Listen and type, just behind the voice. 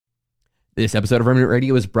This episode of Remnant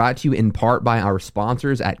Radio is brought to you in part by our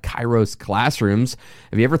sponsors at Kairos Classrooms.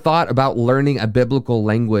 Have you ever thought about learning a biblical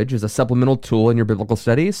language as a supplemental tool in your biblical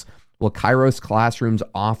studies? Well, Kairos Classrooms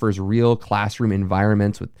offers real classroom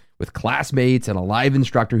environments with classmates and a live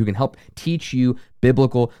instructor who can help teach you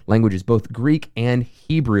biblical languages, both Greek and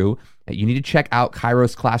Hebrew. You need to check out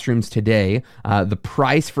Kairos Classrooms today. The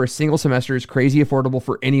price for a single semester is crazy affordable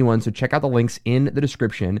for anyone, so check out the links in the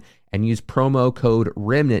description and use promo code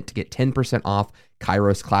REMNANT to get 10% off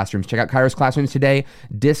Kairos Classrooms. Check out Kairos Classrooms today.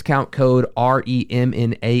 Discount code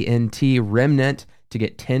REMNANT, REMNANT, to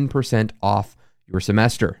get 10% off your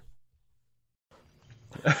semester.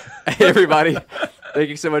 Hey, everybody. Thank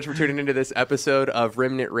you so much for tuning into this episode of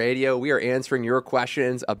Remnant Radio. We are answering your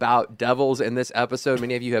questions about devils in this episode.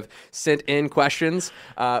 Many of you have sent in questions.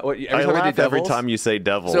 I laugh every time you say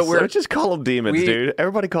devils. So just call them demons, dude.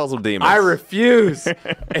 Everybody calls them demons. I refuse.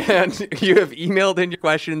 And you have emailed in your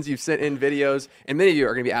questions. You've sent in videos. And many of you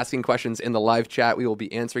are going to be asking questions in the live chat. We will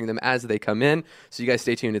be answering them as they come in. So you guys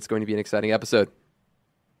stay tuned. It's going to be an exciting episode.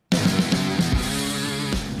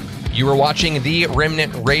 You are watching The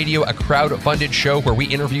Remnant Radio, a crowd-funded show where we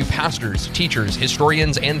interview pastors, teachers,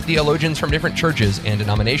 historians, and theologians from different churches and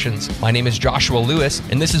denominations. My name is Joshua Lewis,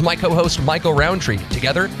 and this is my co-host, Michael Roundtree.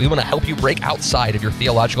 Together, we want to help you break outside of your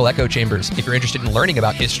theological echo chambers. If you're interested in learning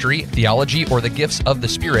about history, theology, or the gifts of the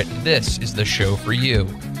Spirit, this is the show for you.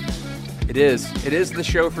 It is. It is the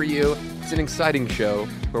show for you. It's an exciting show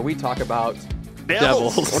where we talk about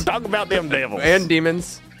devils. We'll talk about them devils. And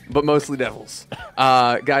demons. But mostly devils.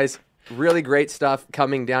 Guys, really great stuff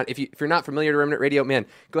coming down. If you're not familiar to Remnant Radio, man,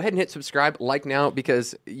 go ahead and hit subscribe, like now,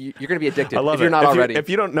 because you're going to be addicted I love if you're it. not already. If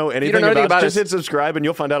you don't know anything about us, just hit subscribe and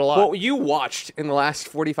you'll find out a lot. What you watched in the last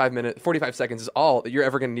 45 seconds is all that you're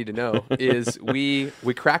ever going to need to know is we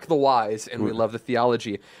crack the whys and we love the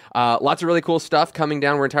theology. Lots of really cool stuff coming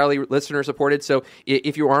down. We're entirely listener supported. So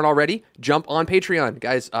if you aren't already, jump on Patreon.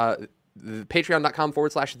 Guys,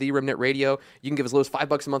 patreon.com/The Remnant Radio. You can give as low as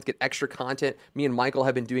 $5 a month, get extra content. Me and Michael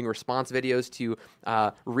have been doing response videos to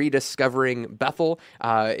rediscovering Bethel.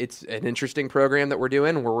 It's an interesting program that we're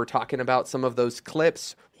doing where we're talking about some of those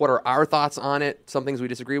clips. What are our thoughts on it? Some things we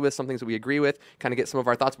disagree with, some things that we agree with, kind of get some of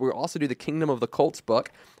our thoughts. But we'll also do the Kingdom of the Cults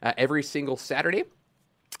book every single Saturday.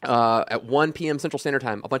 At 1 p.m. Central Standard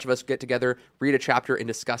Time. A bunch of us get together, read a chapter, and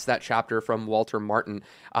discuss that chapter from Walter Martin.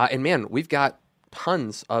 And man, we've got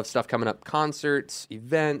tons of stuff coming up, concerts,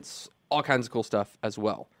 events, all kinds of cool stuff as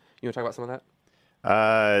well. You want to talk about some of that?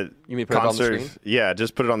 You mean put it on the screen? Yeah,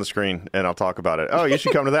 just put it on the screen and I'll talk about it. Oh, you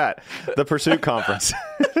should come to that. The Pursuit Conference.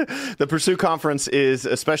 The Pursuit Conference is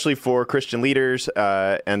especially for Christian leaders.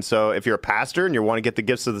 And so if you're a pastor and you want to get the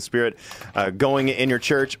gifts of the Spirit going in your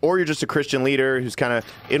church, or you're just a Christian leader who's kind of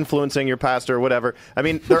influencing your pastor or whatever, I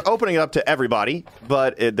mean, they're opening it up to everybody,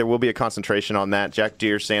 but there will be a concentration on that. Jack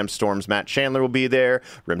Deere, Sam Storms, Matt Chandler will be there.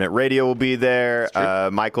 Remnant Radio will be there.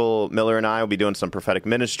 Michael Miller and I will be doing some prophetic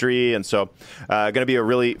ministry. And so going to be a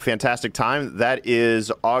really fantastic time. That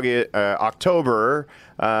is October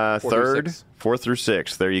 3rd, 4th through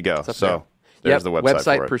 6th. There you go. So there's the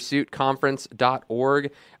website for it.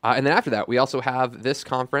 pursuitconference.org. And then after that, we also have this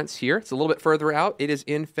conference here. It's a little bit further out. It is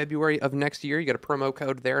in February of next year. You got a promo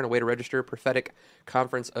code there and a way to register. Prophetic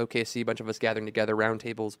Conference OKC. A bunch of us gathering together, round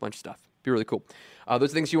tables, bunch of stuff. Be really cool.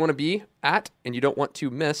 Those are things you want to be at and you don't want to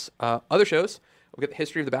miss. Other shows. We've got the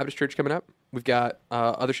History of the Baptist Church coming up. We've got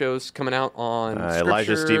other shows coming out on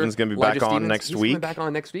Elijah Stevens going to be back on next week. Back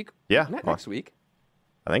on next week? Yeah. Not next week.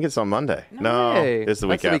 I think it's on Monday. No, it's the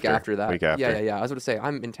week after. The week after that. Week after. Yeah. I was going to say,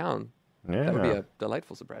 I'm in town. Yeah. That would be a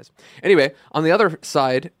delightful surprise. Anyway, on the other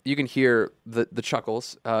side, you can hear the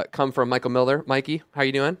chuckles come from Michael Miller. Mikey, how are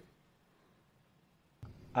you doing?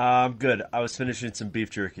 Good. I was finishing some beef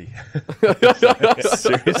jerky.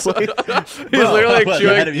 Seriously? He's literally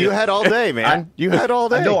chewing. You had all day, man. You had all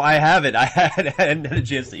day. No, I haven't. I hadn't had a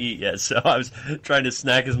chance to eat yet, so I was trying to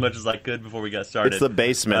snack as much as I could before we got started. It's the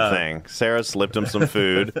basement thing. Sarah slipped him some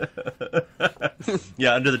food.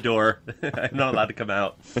 Yeah, under the door. I'm not allowed to come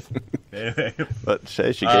out. Anyway. But she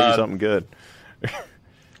gave you something good.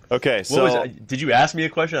 Okay, so... Did you ask me a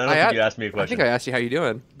question? I don't think you asked me a question. I think I asked you how you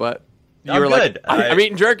doing, but... You were good. Like, I'm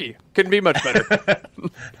eating jerky. Couldn't be much better.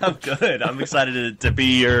 I'm good. I'm excited to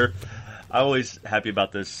be here. I'm always happy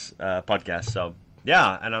about this podcast. So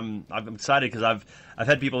yeah, and I'm excited because I've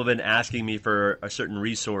had people have been asking me for a certain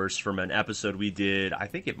resource from an episode we did. I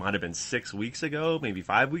think it might have been 6 weeks ago, maybe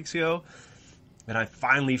 5 weeks ago, and I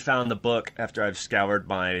finally found the book after I've scoured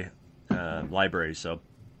my library. So I'm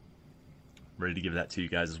ready to give that to you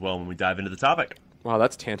guys as well when we dive into the topic. Wow,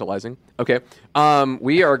 that's tantalizing. Okay.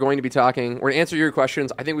 We are going to be talking, we're going to answer your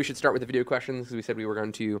questions. I think we should start with the video questions because we said we were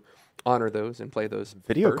going to honor those and play those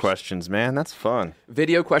Video first. questions, man. That's fun.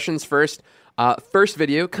 Video questions first. First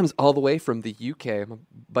video comes all the way from the UK. My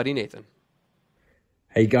buddy Nathan.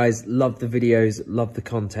 Hey guys, love the videos, love the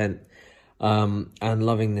content, and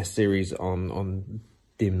loving this series on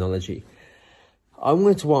demonology. I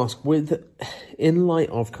wanted to ask, in light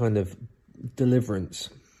of kind of deliverance,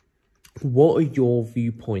 what are your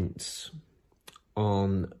viewpoints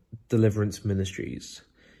on deliverance ministries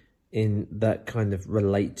in that kind of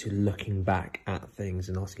relate to looking back at things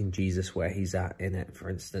and asking Jesus where he's at in it, for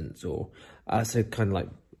instance, or so kind of like,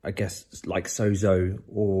 I guess, like Sozo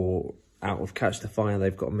or out of Catch the Fire,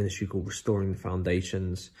 they've got a ministry called Restoring the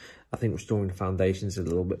Foundations. I think Restoring the Foundations is a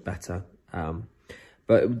little bit better.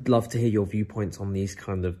 But I would love to hear your viewpoints on these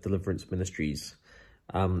kind of deliverance ministries.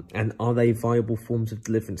 And are they viable forms of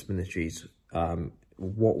deliverance ministries?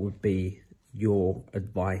 What would be your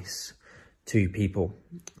advice to people?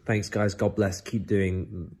 Thanks, guys. God bless. Keep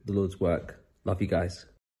doing the Lord's work. Love you guys.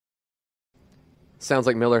 Sounds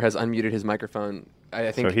like Miller has unmuted his microphone.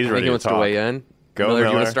 I think, So he's I think ready he to wants talk. to weigh in. Go, Miller, do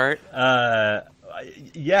you want Miller. to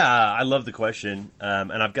start? Yeah, I love the question,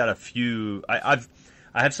 and I've got a few. I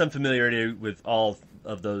have some familiarity with all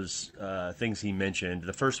of those things he mentioned.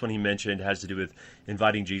 The first one he mentioned has to do with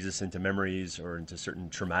inviting Jesus into memories or into certain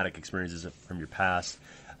traumatic experiences from your past.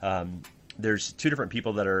 There's two different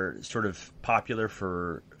people that are sort of popular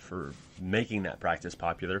for making that practice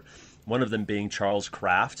popular. One of them being Charles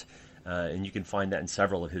Kraft. And you can find that in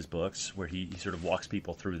several of his books, where he sort of walks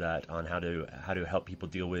people through that on how to help people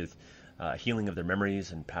deal with healing of their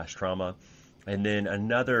memories and past trauma. And then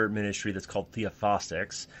another ministry that's called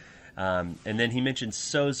Theophostics. And then he mentioned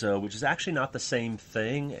Sozo, which is actually not the same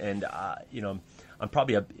thing. And I'm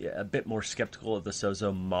probably a bit more skeptical of the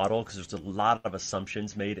Sozo model because there's a lot of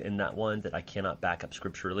assumptions made in that one that I cannot back up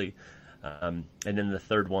scripturally. And then the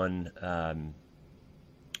third one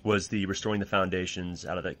was the Restoring the Foundations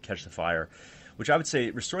out of the Catch the Fire, which I would say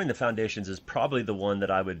Restoring the Foundations is probably the one that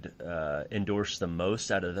I would endorse the most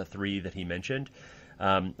out of the three that he mentioned.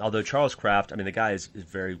 Although Charles Kraft, I mean, the guy is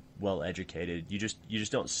very well educated. You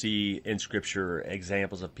just don't see in Scripture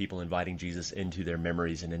examples of people inviting Jesus into their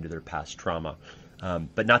memories and into their past trauma.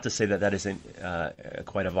 But not to say that isn't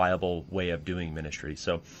quite a viable way of doing ministry.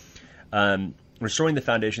 So Restoring the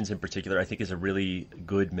Foundations in particular, I think, is a really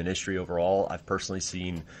good ministry overall. I've personally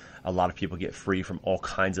seen a lot of people get free from all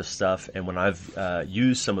kinds of stuff. And when I've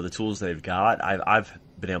used some of the tools they've got, I've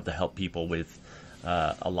been able to help people with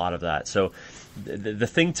a lot of that. So the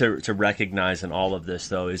thing to recognize in all of this,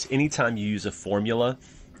 though, is anytime you use a formula,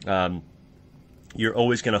 you're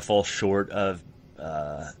always going to fall short of,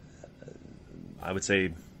 I would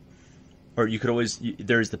say, or you could always,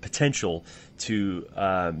 there's the potential to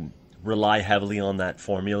rely heavily on that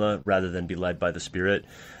formula rather than be led by the Spirit.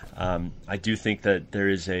 I do think that there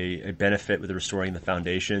is a benefit with Restoring the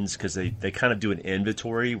Foundations because they kind of do an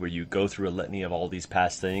inventory where you go through a litany of all these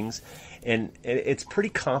past things, and it's pretty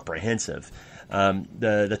comprehensive.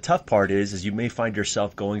 The tough part is you may find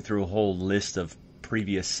yourself going through a whole list of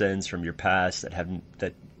previous sins from your past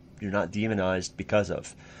that you're not demonized because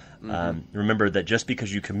of. Remember that just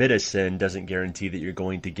because you commit a sin doesn't guarantee that you're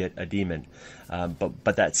going to get a demon.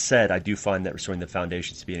 But that said, I do find that Restoring the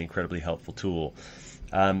Foundations to be an incredibly helpful tool.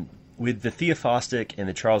 With the Theophostic and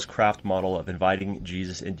the Charles Kraft model of inviting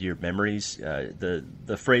Jesus into your memories,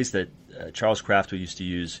 the phrase that Charles Kraft used to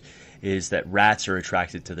use is that rats are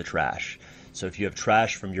attracted to the trash. So if you have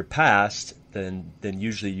trash from your past, then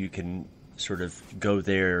usually you can sort of go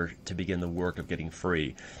there to begin the work of getting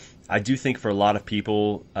free. I do think for a lot of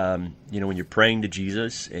people, when you're praying to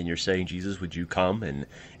Jesus and you're saying, Jesus, would you come and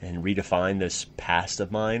redefine this past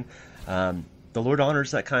of mine? The Lord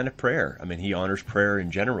honors that kind of prayer. I mean, he honors prayer in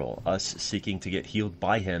general. Us seeking to get healed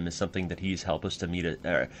by him is something that he's helped us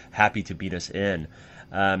to happy to meet us in.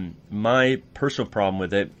 My personal problem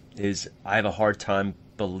with it is I have a hard time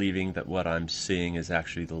believing that what I'm seeing is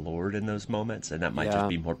actually the Lord in those moments, and that might just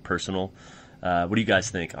be more personal. What do you guys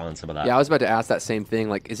think on some of that? Yeah, I was about to ask that same thing.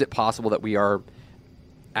 Like, is it possible that we are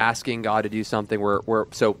asking God to do something where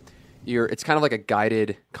it's kind of like a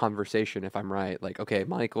guided conversation, if I'm right? Like, okay,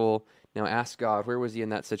 Michael, now ask God, where was he in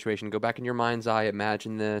that situation? Go back in your mind's eye,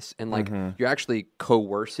 imagine this, and you're actually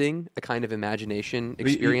coercing a kind of imagination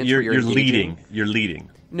experience. You're leading. You're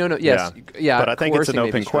leading. No, yes, yeah. But I think it's an coercing may be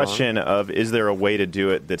open strong. question of, is there a way to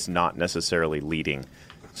do it that's not necessarily leading?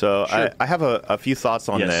 So I have a few thoughts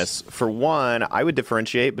on this. For one, I would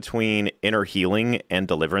differentiate between inner healing and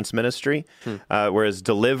deliverance ministry, whereas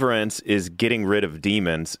deliverance is getting rid of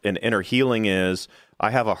demons, and inner healing is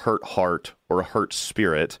I have a hurt heart or a hurt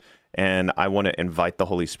spirit, and I want to invite the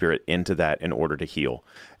Holy Spirit into that in order to heal.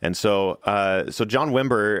 And so John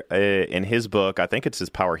Wimber, in his book, I think it's his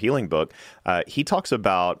Power Healing book, he talks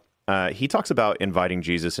about inviting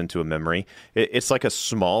Jesus into a memory. It's like a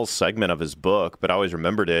small segment of his book, but I always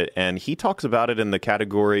remembered it. And he talks about it in the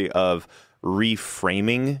category of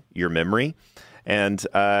reframing your memory. And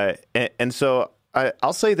so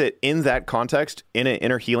I'll say that in that context, in an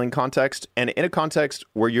inner healing context, and in a context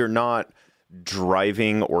where you're not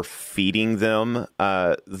driving or feeding them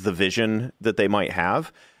the vision that they might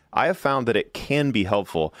have, I have found that it can be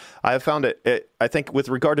helpful. I have found it, I think with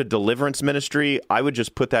regard to deliverance ministry, I would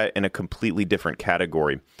just put that in a completely different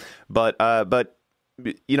category. But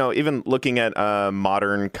even looking at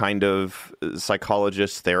modern kind of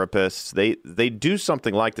psychologists, therapists, they do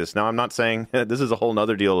something like this. Now, I'm not saying this is a whole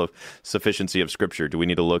nother deal of sufficiency of Scripture. Do we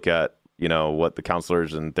need to look at what the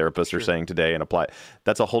counselors and therapists are saying today and apply?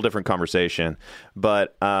 That's a whole different conversation.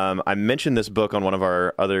 But I mentioned this book on one of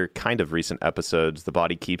our other kind of recent episodes, The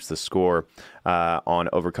Body Keeps the Score, on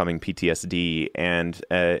overcoming PTSD.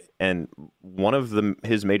 And one of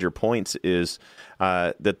his major points is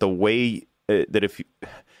that the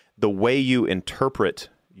way you interpret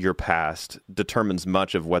your past determines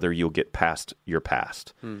much of whether you'll get past your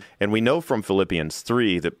past. And we know from Philippians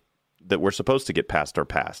 3 that we're supposed to get past our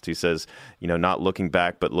past. He says, not looking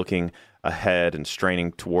back, but looking ahead and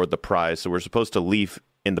straining toward the prize. So we're supposed to leave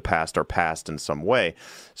in the past our past in some way.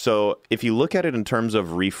 So if you look at it in terms of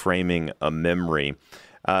reframing a memory,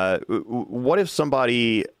 what if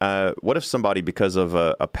somebody, because of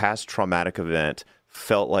a past traumatic event,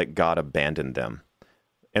 felt like God abandoned them?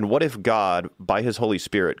 And what if God, by his Holy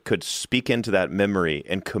Spirit, could speak into that memory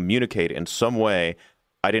and communicate in some way,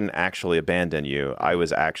 I didn't actually abandon you, I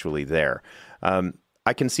was actually there.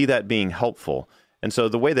 I can see that being helpful. And so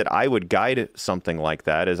the way that I would guide something like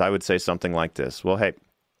that is I would say something like this. Well, hey,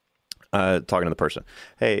 talking to the person,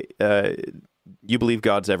 hey, you believe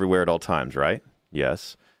God's everywhere at all times, right?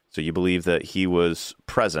 Yes. So you believe that he was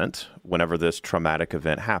present whenever this traumatic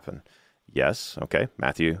event happened? Yes. Okay.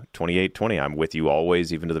 Matthew 28:20, I'm with you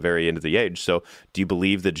always, even to the very end of the age. So do you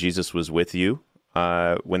believe that Jesus was with you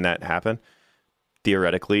when that happened?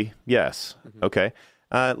 Theoretically, yes. Mm-hmm. Okay.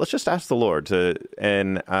 Let's just ask the Lord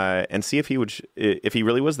and see if he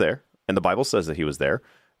really was there. And the Bible says that he was there.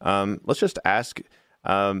 Let's just ask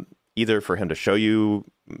either for him to show you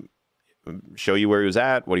where he was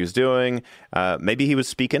at, what he was doing. Maybe he would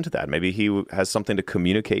speak into that. Maybe he has something to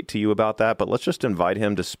communicate to you about that. But let's just invite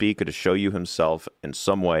him to speak or to show you himself in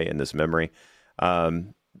some way in this memory.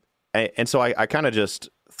 And so I kind of just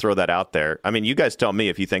throw that out there. I mean, you guys tell me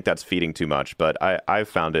if you think that's feeding too much, but I've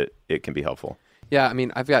found it can be helpful. Yeah, I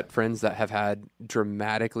mean, I've got friends that have had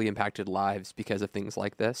dramatically impacted lives because of things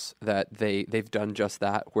like this, that they've done just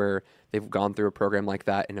that, where they've gone through a program like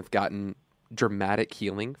that and have gotten dramatic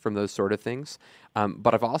healing from those sort of things.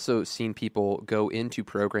 But I've also seen people go into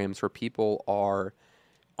programs where people are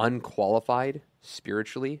unqualified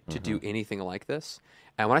spiritually to do anything like this.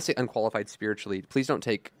 And when I say unqualified spiritually, please don't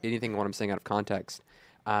take anything what I'm saying out of context.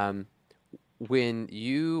 When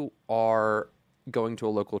you are going to a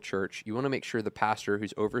local church, you want to make sure the pastor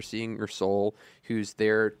who's overseeing your soul, he's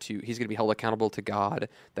going to be held accountable to God,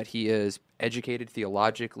 that he is educated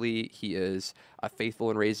theologically, he is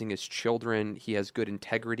faithful in raising his children, he has good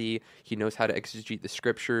integrity, he knows how to exegete the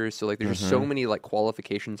scriptures. So there's just so many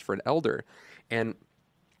qualifications for an elder. And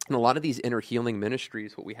in a lot of these inner healing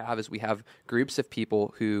ministries, what we have is we have groups of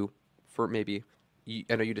people who, for maybe,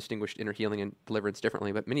 I know you distinguished inner healing and deliverance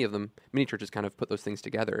differently, but many churches kind of put those things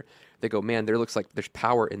together. They go, man, there looks like there's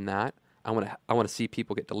power in that. I want to see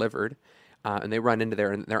people get delivered. And they run into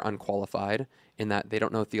there and they're unqualified in that they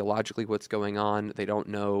don't know theologically what's going on. They don't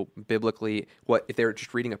know biblically if they're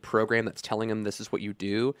just reading a program that's telling them this is what you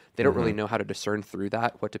do. They don't really know how to discern through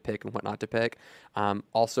that, what to pick and what not to pick.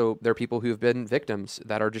 Also, there are people who have been victims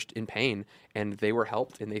that are just in pain and they were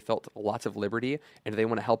helped and they felt lots of liberty and they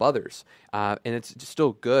want to help others. And it's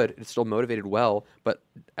still good. It's still motivated well. But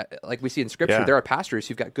like we see in Scripture, there are pastors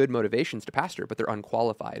who've got good motivations to pastor, but they're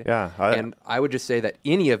unqualified. And I would just say that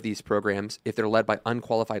any of these programs, if they're led by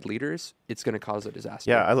unqualified leaders, it's going to cause a disaster.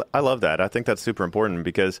 Yeah, I love that. I think that's super important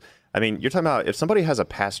because, I mean, you're talking about if somebody has a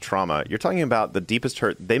past trauma, you're talking about the deepest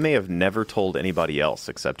hurt they may have never told anybody else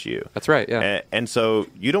except you. That's right, yeah. And so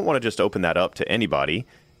you don't want to just open that up to anybody.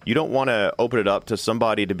 You don't want to open it up to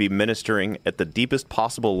somebody to be ministering at the deepest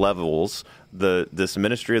possible levels, this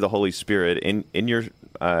ministry of the Holy Spirit in your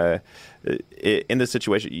in this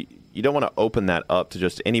situation. You don't want to open that up to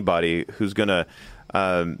just anybody who's going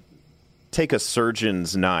to take a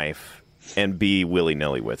surgeon's knife and be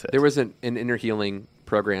willy-nilly with it. There was an inner healing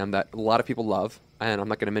program that a lot of people love, and I'm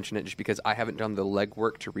not going to mention it just because I haven't done the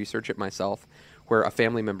legwork to research it myself, where a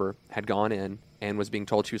family member had gone in and was being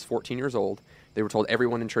told she was 14 years old. They were told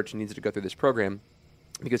everyone in church needs to go through this program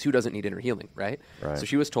because who doesn't need inner healing, right? So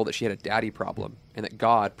she was told that she had a daddy problem and that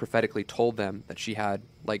God prophetically told them that she had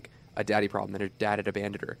like a daddy problem, that her dad had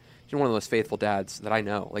abandoned her. She's one of the most faithful dads that I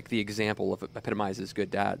know, like the example of epitomizes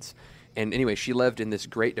good dads. And anyway, she lived in this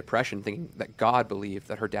Great Depression thinking that God believed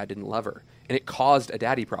that her dad didn't love her. And it caused a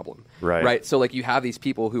daddy problem. Right? So like you have these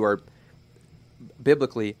people who are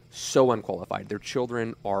biblically so unqualified. Their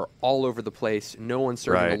children are all over the place. No one's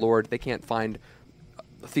serving the Lord. They can't find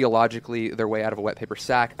theologically their way out of a wet paper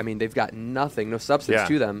sack. I mean, they've got nothing, no substance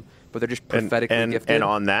to them, but they're just prophetically gifted. And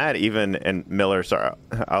on that, even, and Miller, sorry,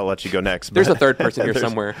 I'll let you go next. There's a third person here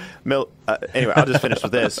somewhere. Anyway, I'll just finish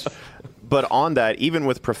with this. But on that, even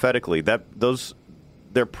with prophetically,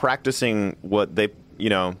 they're practicing what they,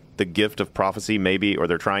 the gift of prophecy maybe, or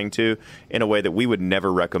they're trying to, in a way that we would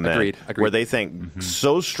never recommend. Agreed. Where they think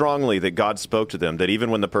so strongly that God spoke to them that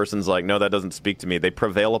even when the person's like, no, that doesn't speak to me, they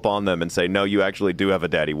prevail upon them and say, no, you actually do have a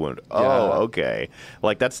daddy wound. Yeah. Oh, okay.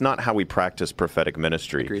 Like, that's not how we practice prophetic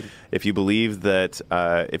ministry. Agreed. If you believe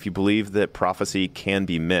that prophecy can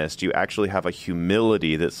be missed, you actually have a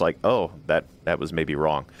humility that's like, oh, that was maybe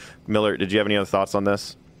wrong. Miller, did you have any other thoughts on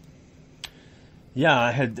this? Yeah,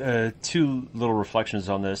 I had two little reflections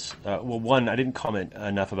on this. Well, one, I didn't comment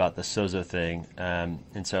enough about the sozo thing,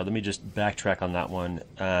 and so let me just backtrack on that one.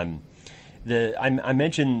 I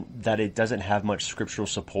mentioned that it doesn't have much scriptural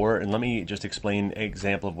support, and let me just explain an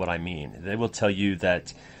example of what I mean. They will tell you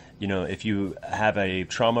that, if you have a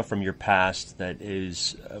trauma from your past that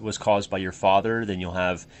was caused by your father, then you'll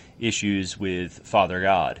have issues with Father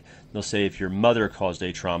God. They'll say if your mother caused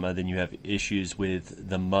a trauma, then you have issues with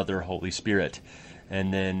the Mother Holy Spirit.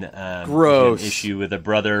 And then gross. An issue with a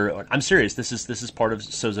brother. I'm serious. This is part of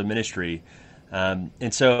sozo ministry, and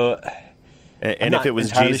so. And if it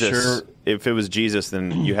was Jesus,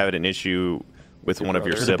 then you have an issue with one of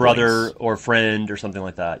your siblings, a brother or friend or something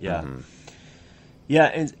like that. Yeah,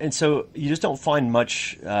 yeah, and so you just don't find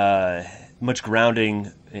much grounding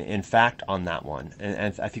in fact on that one,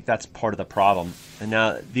 and I think that's part of the problem. And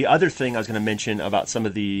now the other thing I was going to mention about some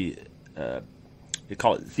of the they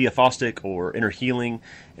call it theophostic or inner healing,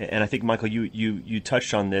 and I think, Michael, you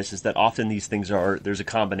touched on this, is that often these things there's a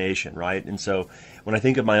combination, right? And so when I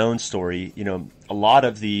think of my own story, a lot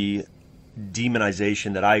of the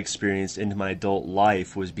demonization that I experienced into my adult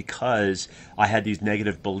life was because I had these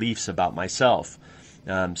negative beliefs about myself,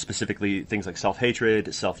 specifically things like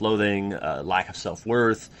self-hatred, self-loathing, lack of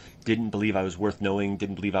self-worth, didn't believe I was worth knowing,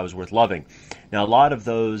 didn't believe I was worth loving. Now, a lot of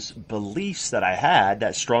those beliefs that I had,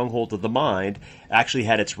 that stronghold of the mind, actually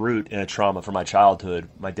had its root in a trauma from my childhood.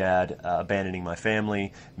 My dad abandoning my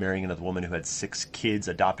family, marrying another woman who had 6 kids,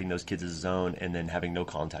 adopting those kids as his own, and then having no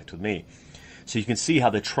contact with me. So you can see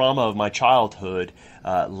how the trauma of my childhood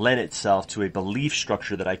lent itself to a belief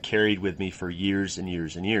structure that I carried with me for years and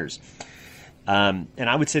years and years. And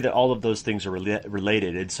I would say that all of those things are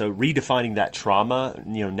related. And so redefining that trauma,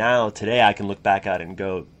 now today I can look back at it and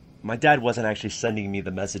go, my dad wasn't actually sending me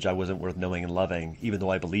the message I wasn't worth knowing and loving, even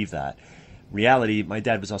though I believe that. Reality, my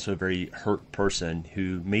dad was also a very hurt person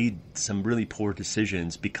who made some really poor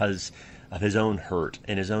decisions because of his own hurt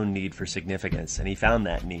and his own need for significance. And he found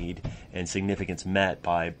that need and significance met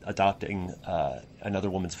by adopting another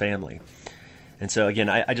woman's family. And so again,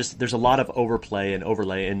 there's a lot of overplay and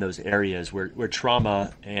overlay in those areas where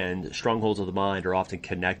trauma and strongholds of the mind are often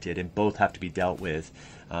connected, and both have to be dealt with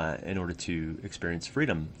in order to experience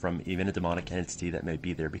freedom from even a demonic entity that may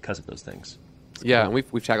be there because of those things. Yeah, and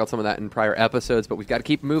we've tackled some of that in prior episodes, but we've got to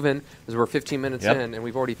keep moving because we're 15 minutes in, and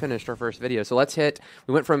we've already finished our first video. So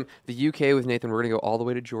we went from the UK with Nathan, we're going to go all the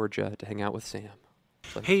way to Georgia to hang out with Sam.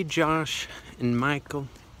 Hey, Josh and Michael.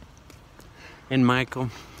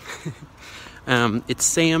 It's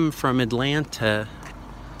Sam from Atlanta,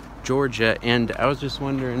 Georgia, and I was just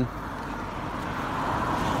wondering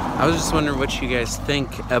what you guys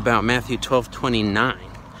think about Matthew 12:29.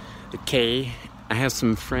 Okay, I have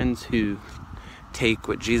some friends who take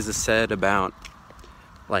what Jesus said about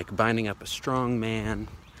like binding up a strong man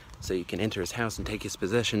so you can enter his house and take his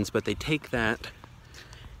possessions, but they take that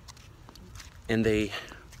and they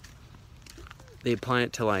apply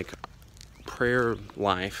it to like prayer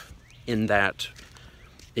life, in that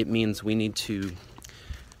it means we need to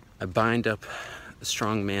bind up a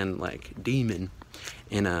strong man like demon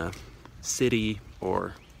in a city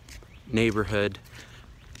or neighborhood,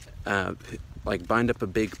 like bind up a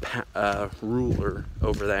big ruler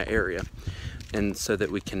over that area, and so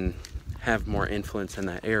that we can have more influence in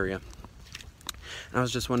that area. And I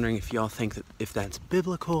was just wondering if y'all think that if that's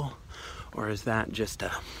biblical, or is that just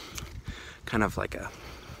a kind of like a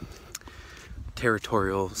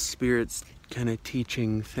territorial spirits kind of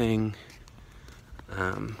teaching thing?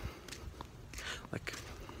 Like,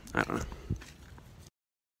 I don't know.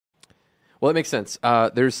 Well, it makes sense.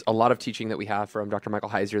 There's a lot of teaching that we have from Dr. Michael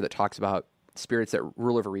Heiser that talks about spirits that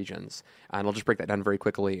rule over regions. And I'll just break that down very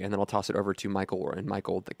quickly, and then I'll toss it over to Michael, and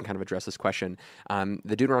Michael that can kind of address this question.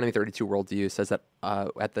 The Deuteronomy 32 worldview says that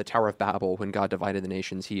at the Tower of Babel, when God divided the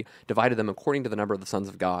nations, he divided them according to the number of the sons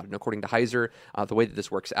of God. And according to Heiser, the way that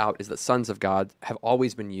this works out is that sons of God have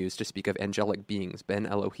always been used to speak of angelic beings, Ben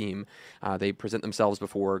Elohim. They present themselves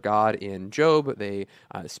before God in Job. They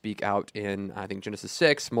speak out in, I think, Genesis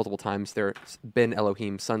 6. Multiple times there, Ben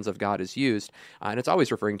Elohim, sons of God, is used. And it's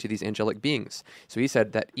always referring to these angelic beings. So he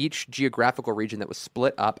said that each geographical region that was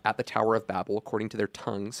split up at the Tower of Babel, according to their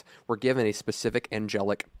tongues, were given a specific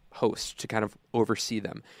angelic host to kind of oversee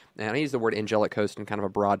them. And I use the word angelic host in kind of a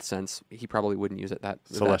broad sense. He probably wouldn't use it that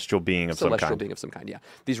celestial being of some kind. Celestial being of some kind, yeah.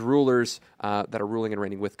 These rulers that are ruling and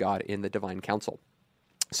reigning with God in the divine council.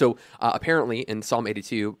 So apparently in Psalm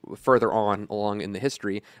 82, further on along in the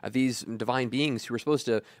history, these divine beings who were supposed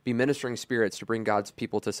to be ministering spirits to bring God's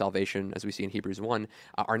people to salvation, as we see in Hebrews 1,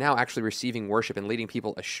 are now actually receiving worship and leading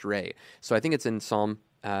people astray. So I think it's in Psalm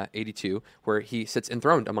 82, where he sits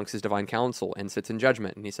enthroned amongst his divine council and sits in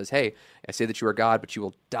judgment. And he says, hey, I say that you are God, but you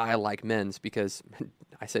will die like men's, because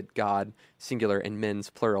I said God, singular, and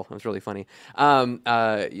men's, plural. It was really funny. You say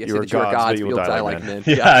that you are gods, but you'll die like men.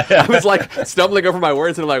 Yeah. I was like stumbling over my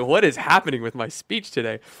words, and I'm like, what is happening with my speech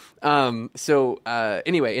today?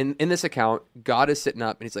 Anyway, in this account, God is sitting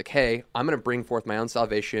up, and he's like, hey, I'm going to bring forth my own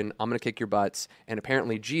salvation. I'm going to kick your butts. And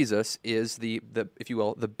apparently Jesus is the if you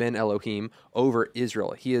will, the Ben Elohim over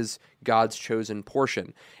Israel. He is God's chosen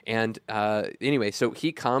portion. And anyway, so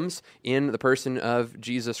he comes in the person of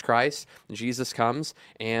Jesus Christ. Jesus comes,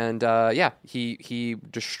 and he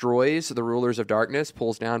destroys the rulers of darkness,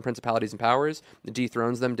 pulls down principalities and powers,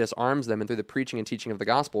 dethrones them, disarms them, and through the preaching and teaching of the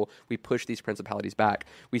gospel, we push these principalities back.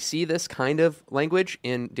 We see this kind of language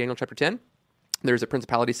in Daniel chapter 10. There's a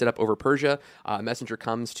principality set up over Persia. A messenger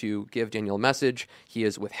comes to give Daniel a message. He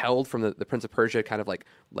is withheld from the prince of Persia, kind of like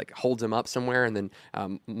holds him up somewhere. And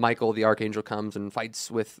then Michael, the archangel, comes and fights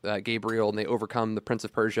with Gabriel, and they overcome the prince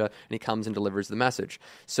of Persia, and he comes and delivers the message.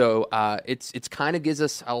 So it's kind of gives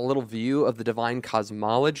us a little view of the divine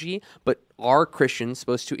cosmology, but are Christians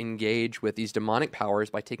supposed to engage with these demonic powers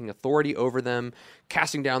by taking authority over them,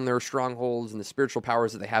 casting down their strongholds and the spiritual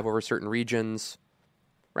powers that they have over certain regions?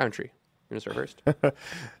 Roundtree. You want to start first?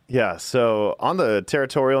 Yeah, so on the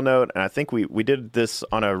territorial note, and I think we did this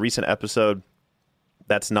on a recent episode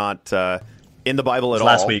that's not in the Bible at all.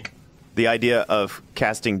 Last week. The idea of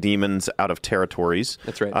casting demons out of territories.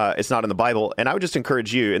 That's right. It's not in the Bible. And I would just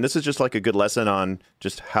encourage you, and this is just like a good lesson on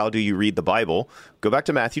just how do you read the Bible. Go back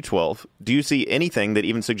to Matthew 12. Do you see anything that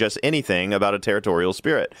even suggests anything about a territorial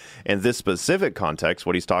spirit? In this specific context,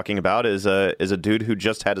 what he's talking about is a dude who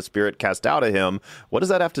just had a spirit cast out of him. What does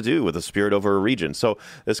that have to do with a spirit over a region? So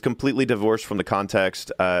it's completely divorced from the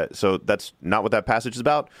context. So that's not what that passage is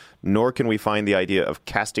about, nor can we find the idea of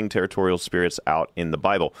casting territorial spirits out in the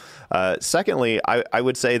Bible. Secondly, I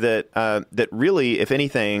would say that really, if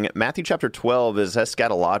anything, Matthew chapter 12 is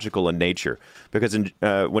eschatological in nature, because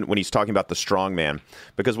when he's talking about the strong man,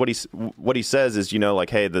 because what he says is,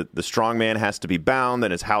 hey, the strong man has to be bound,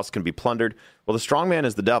 then his house can be plundered. Well, the strong man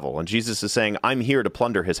is the devil, and Jesus is saying, I'm here to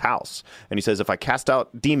plunder his house. And he says, if I cast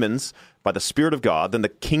out demons by the Spirit of God, then the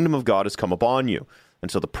kingdom of God has come upon you. And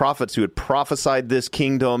so the prophets who had prophesied this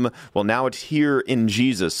kingdom, well, now it's here in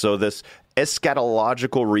Jesus. So this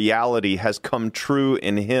eschatological reality has come true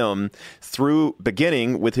in him through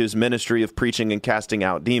beginning with his ministry of preaching and casting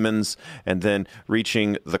out demons, and then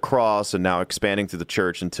reaching the cross, and now expanding through the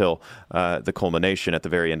church until the culmination at the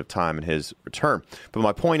very end of time in his return. But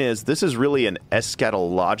my point is, this is really an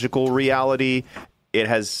eschatological reality. It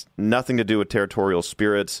has nothing to do with territorial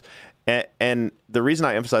spirits. And the reason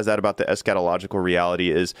I emphasize that about the eschatological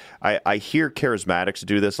reality is I hear charismatics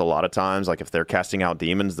do this a lot of times. Like if they're casting out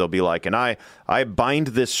demons, they'll be like, and I bind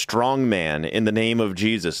this strong man in the name of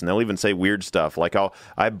Jesus. And they'll even say weird stuff like,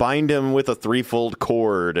 I bind him with a threefold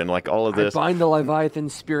cord, and like all of this. I bind the Leviathan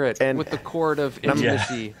spirit with the cord of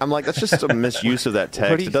intimacy. I'm like, that's just a misuse of that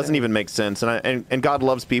text. It doesn't even make sense. And God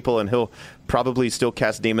loves people, and he'll probably still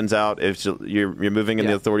cast demons out if you're moving in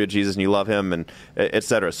the authority of Jesus and you love him, and et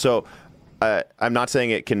cetera. So I'm not saying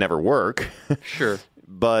it can never work. Sure.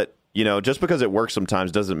 But, just because it works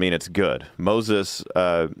sometimes doesn't mean it's good. Moses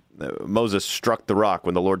struck the rock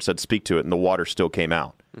when the Lord said, speak to it, and the water still came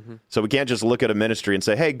out. So we can't just look at a ministry and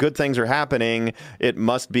say, hey, good things are happening. It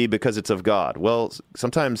must be because it's of God. Well,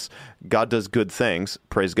 sometimes God does good things,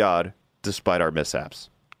 praise God, despite our mishaps.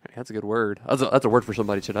 That's a good word. That's a word for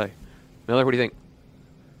somebody today. Miller, what do you think?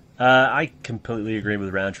 I completely agree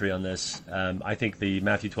with Roundtree on this. I think the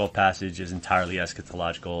Matthew 12 passage is entirely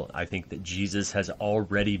eschatological. I think that Jesus has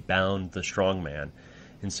already bound the strong man.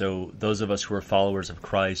 And so those of us who are followers of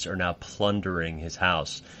Christ are now plundering his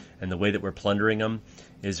house. And the way that we're plundering him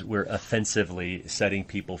is we're offensively setting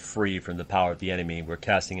people free from the power of the enemy. We're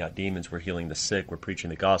casting out demons. We're healing the sick. We're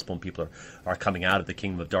preaching the gospel, and people are coming out of the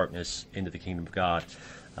kingdom of darkness into the kingdom of God.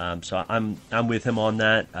 So I'm with him on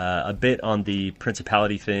that. A bit on the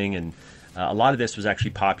principality thing, and a lot of this was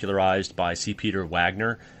actually popularized by C. Peter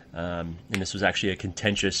Wagner, and this was actually a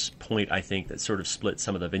contentious point, I think, that sort of split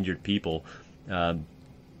some of the Vineyard people.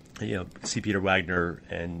 C. Peter Wagner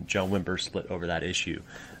and John Wimber split over that issue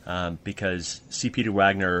because C. Peter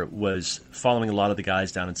Wagner was following a lot of the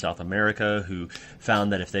guys down in South America who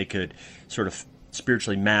found that if they could sort of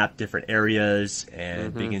spiritually map different areas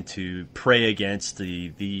and begin to pray against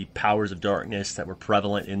the powers of darkness that were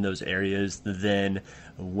prevalent in those areas, then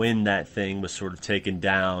when that thing was sort of taken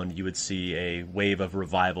down, you would see a wave of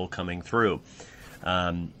revival coming through.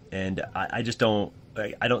 And I just don't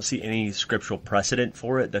see any scriptural precedent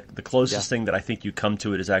for it. The closest thing that I think you come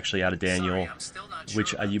to it is actually out of Daniel,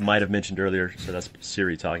 which you might have mentioned earlier. So that's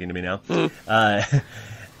Siri talking to me now,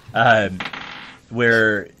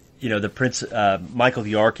 where the prince Michael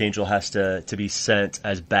the archangel has to be sent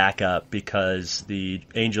as backup because the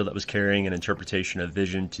angel that was carrying an interpretation of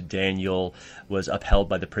vision to Daniel was upheld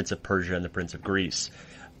by the prince of Persia and the prince of Greece,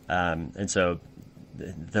 and so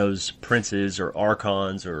those princes or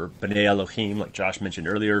archons or B'nai Elohim, like Josh mentioned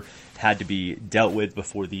earlier, had to be dealt with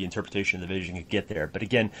before the interpretation of the vision could get there. But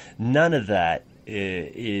again, none of that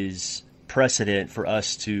is precedent for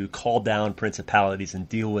us to call down principalities and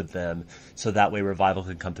deal with them so that way revival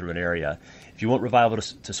can come through an area. If you want revival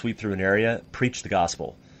to sweep through an area, preach the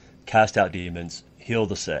gospel, cast out demons, heal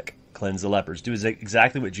the sick, cleanse the lepers. Do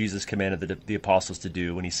exactly what Jesus commanded the apostles to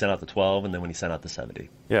do when he sent out the 12 and then when he sent out the 70.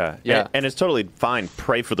 Yeah. And it's totally fine.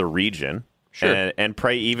 Pray for the region. Sure. And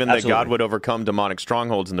pray even Absolutely. that God would overcome demonic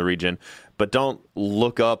strongholds in the region. But don't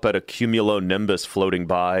look up at a cumulonimbus floating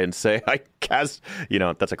by and say, I cast,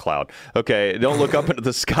 that's a cloud. Okay, don't look up into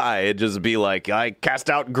the sky and just be like, I cast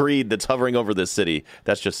out greed that's hovering over this city.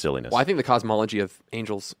 That's just silliness. Well, I think the cosmology of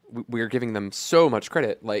angels, we are giving them so much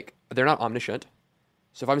credit. Like, they're not omniscient.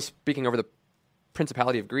 So if I'm speaking over the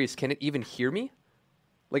principality of Greece, can it even hear me?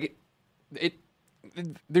 Like,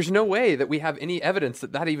 there's no way that we have any evidence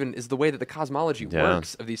that even is the way that the cosmology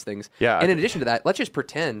works of these things. Yeah. And in addition to that, let's just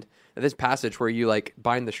pretend that this passage where you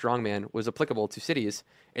bind the strong man was applicable to cities.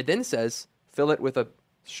 It then says, fill it with a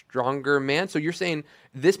stronger man. So you're saying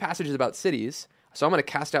this passage is about cities. So I'm going to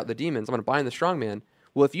cast out the demons. I'm going to bind the strong man.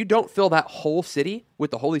 Well, if you don't fill that whole city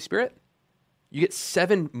with the Holy Spirit, you get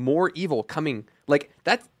 7 more evil coming. Like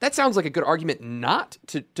that sounds like a good argument not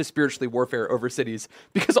to spiritually warfare over cities,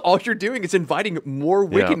 because all you're doing is inviting more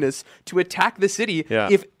wickedness to attack the city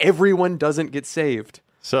if everyone doesn't get saved.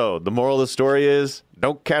 So the moral of the story is,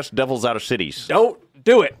 don't cast devils out of cities. Don't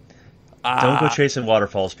do it. Don't go chasing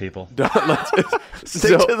waterfalls, people.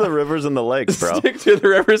 Stick to the rivers and the lakes, bro. Stick to the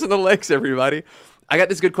rivers and the lakes, everybody. I got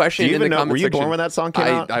this good question in the comment Were you section. born when that song came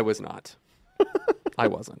out? I was not. I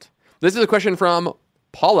wasn't. This is a question from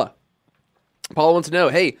Paula. Paula wants to know,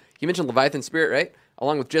 hey, you mentioned Leviathan spirit, right?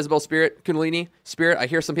 Along with Jezebel spirit, Kundalini spirit. I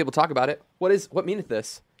hear some people talk about it. What meaneth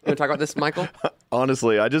this? You want to talk about this, Michael?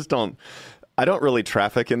 Honestly, I don't really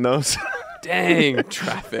traffic in those. Dang,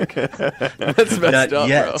 traffic. That's messed Not up,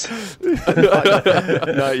 yet.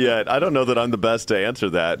 bro. Not yet. I don't know that I'm the best to answer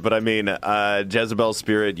that, but I mean, Jezebel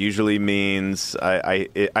spirit usually means I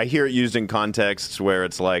hear it used in contexts where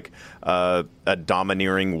it's like a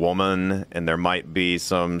domineering woman, and there might be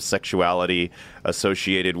some sexuality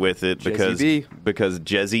associated with it because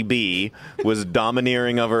Jezzy B was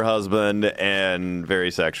domineering of her husband and very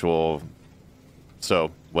sexual.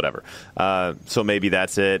 So whatever. So maybe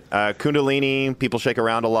that's it. Kundalini, people shake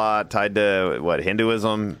around a lot, tied to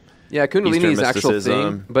Hinduism. Yeah, Kundalini Eastern is an actual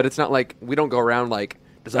mysticism. thing, but it's not like we don't go around like,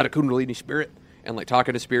 is that a Kundalini spirit? And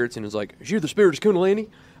talking to spirits and is like, is you the spirit of Kundalini?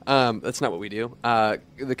 That's not what we do. The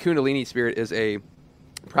Kundalini spirit is a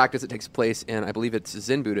practice that takes place in, I believe it's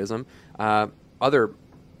Zen Buddhism. Other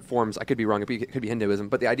forms, I could be wrong, it could be Hinduism,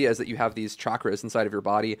 but the idea is that you have these chakras inside of your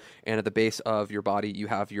body, and at the base of your body you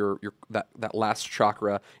have your that last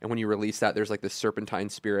chakra, and when you release that, there's this serpentine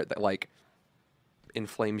spirit that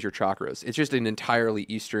inflames your chakras. It's just an entirely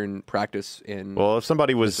Eastern practice in Well, if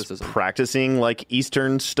somebody was mysticism. practicing like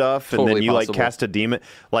Eastern stuff and Totally then you possible. like cast a demon,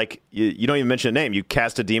 like you don't even mention a name, you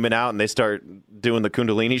cast a demon out and they start doing the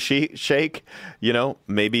Kundalini shake,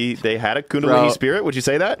 maybe they had a Kundalini Bro. spirit. Would you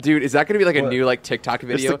say that? Dude, is that going to be like a new like TikTok It's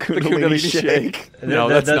video? the Kundalini shake. No,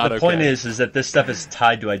 the, that's the, not the okay. point is that this stuff is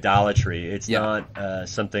tied to idolatry. It's Yeah. not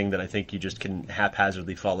something that I think you just can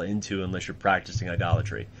haphazardly fall into unless you're practicing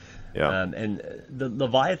idolatry. Yeah. And the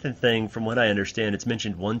Leviathan thing, from what I understand, it's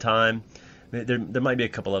mentioned one time. There might be a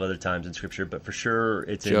couple of other times in Scripture, but for sure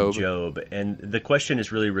it's Job. in Job. And the question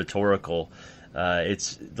is really rhetorical.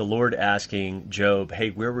 It's the Lord asking Job, hey,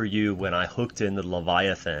 where were you when I hooked in the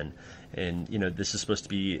Leviathan? And, this is supposed to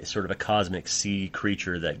be sort of a cosmic sea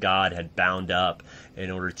creature that God had bound up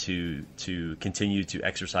in order to continue to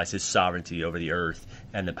exercise his sovereignty over the earth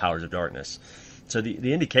and the powers of darkness. So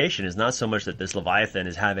the indication is not so much that this Leviathan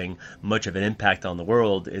is having much of an impact on the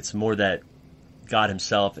world. It's more that God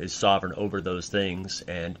himself is sovereign over those things.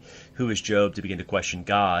 And who is Job to begin to question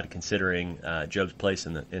God, considering Job's place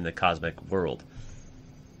in the cosmic world?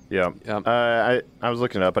 Yeah. I was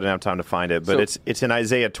looking it up. I didn't have time to find it, but So- it's in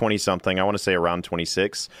Isaiah 20 something. I want to say around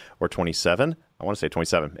 26 or 27. I want to say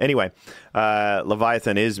 27. Anyway,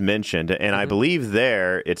 Leviathan is mentioned, and I believe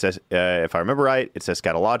there it's if I remember right, it's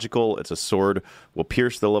eschatological. It's a sword will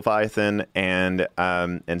pierce the Leviathan, and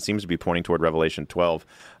seems to be pointing toward Revelation 12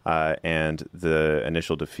 and the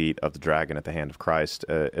initial defeat of the dragon at the hand of Christ,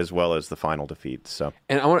 as well as the final defeat. So,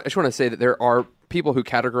 And I just want to say that there are people who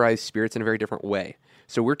categorize spirits in a very different way.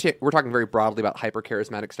 So we're talking very broadly about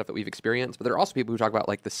hyper-charismatic stuff that we've experienced, but there are also people who talk about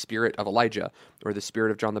like the spirit of Elijah or the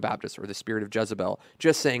spirit of John the Baptist or the spirit of Jezebel,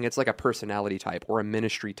 just saying it's like a personality type or a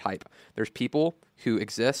ministry type. There's people who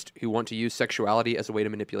exist who want to use sexuality as a way to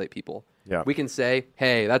manipulate people. Yeah. We can say,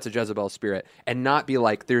 hey, that's a Jezebel spirit, and not be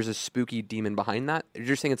like there's a spooky demon behind that. You're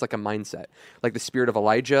just saying it's like a mindset. Like the spirit of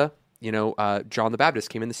Elijah, John the Baptist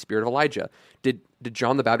came in the spirit of Elijah. Did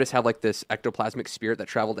John the Baptist have like this ectoplasmic spirit that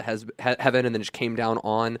traveled to heaven and then just came down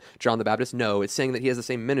on John the Baptist? No, it's saying that he has the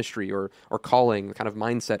same ministry or calling, kind of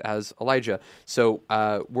mindset as Elijah. So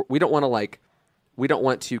we don't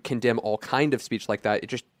want to condemn all kind of speech like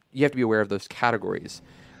that. You have to be aware of those categories.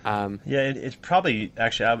 Yeah, it's probably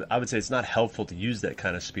actually. I would say it's not helpful to use that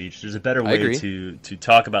kind of speech. There's a better I way agree. to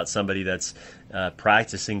talk about somebody that's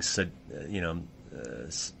practicing,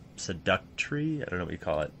 seductory. I don't know what you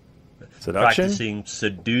call it. seduction. Practicing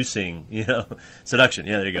seducing. Seduction.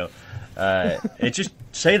 Yeah, there you go. And just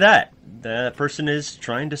say that person is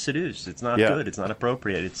trying to seduce. It's not Yeah. good. It's not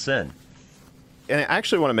appropriate. It's sin. And I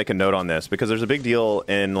actually want to make a note on this because there's a big deal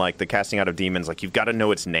in like the casting out of demons. Like you've got to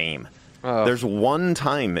know its name. There's one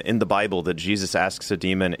time in the Bible that Jesus asks a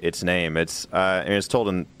demon its name. And it's told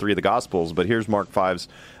in 3 of the Gospels, but here's Mark 5's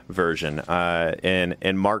version.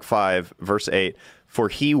 In Mark 5, verse 8, for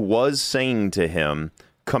he was saying to him,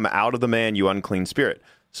 come out of the man, you unclean spirit.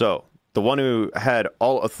 So the one who had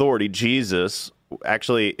all authority, Jesus,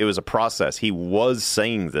 actually, it was a process. He was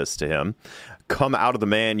saying this to him. Come out of the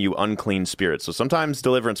man, you unclean spirit. So sometimes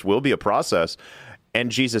deliverance will be a process. And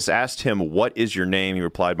Jesus asked him, what is your name? He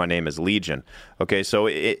replied, my name is Legion. Okay, so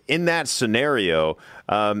in that scenario,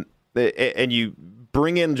 and you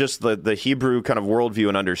bring in just the Hebrew kind of worldview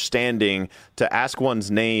and understanding, to ask one's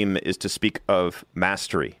name is to speak of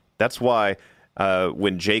mastery. That's why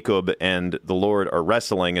when Jacob and the Lord are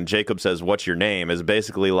wrestling and Jacob says, what's your name? Is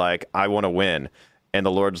basically like, I want to win. And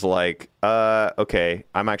the Lord's like, okay,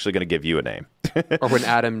 I'm actually going to give you a name. Or when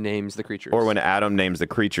Adam names the creatures. Or when Adam names the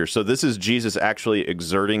creature. So this is Jesus actually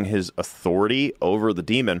exerting his authority over the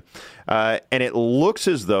demon. And it looks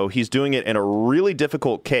as though he's doing it in a really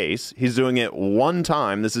difficult case. He's doing it one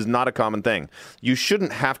time. This is not a common thing. You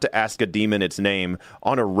shouldn't have to ask a demon its name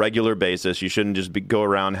on a regular basis. You shouldn't just go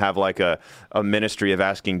around and have like a ministry of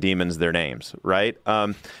asking demons their names, right?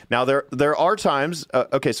 Now, there are times...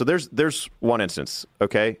 okay, so there's one instance,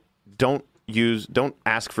 okay? Don't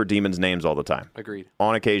ask for demons' names all the time. Agreed.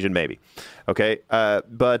 On occasion, maybe. Okay,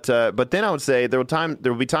 but then I would say there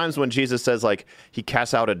will be times when Jesus says like he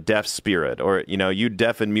casts out a deaf spirit, or you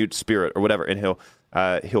deaf and mute spirit, or whatever, and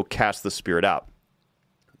he'll cast the spirit out.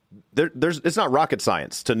 It's not rocket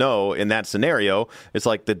science to know in that scenario. It's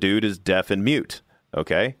like the dude is deaf and mute.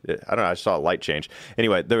 Okay, I don't know. I saw a light change.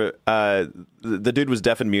 Anyway, the dude was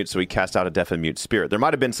deaf and mute, so he cast out a deaf and mute spirit. There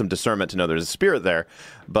might have been some discernment to know there's a spirit there,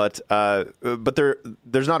 but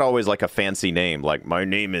there's not always like a fancy name. Like my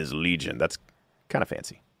name is Legion. That's kind of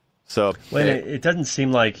fancy. So Well, it doesn't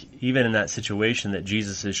seem like even in that situation that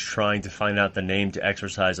Jesus is trying to find out the name to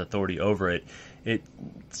exercise authority over it.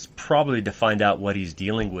 It's probably to find out what he's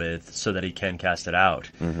dealing with so that he can cast it out.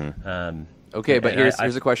 Mm-hmm. Okay, but And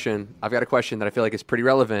here's a question. I've got a question that I feel like is pretty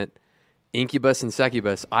relevant. Incubus and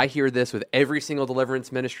succubus. I hear this with every single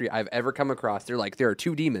deliverance ministry I've ever come across. They're like, there are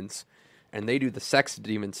two demons, and they do the sex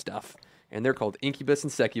demon stuff, and they're called incubus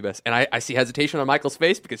and succubus. And I see hesitation on Michael's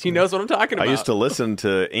face because he knows what I'm talking about. I used to listen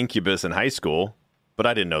to Incubus in high school, but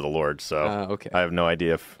I didn't know the Lord, so okay. I have no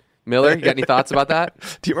idea if... Miller, you got any thoughts about that?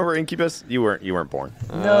 Do you remember Incubus? You weren't born.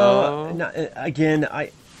 No, again,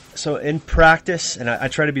 so in practice, and I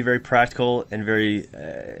try to be very practical and very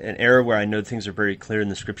an area where I know things are very clear in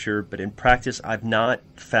the Scripture, but in practice, I've not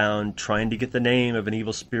found trying to get the name of an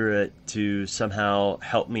evil spirit to somehow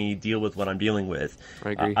help me deal with what I'm dealing with.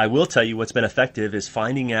 I agree. I will tell you what's been effective is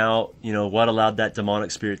finding out, what allowed that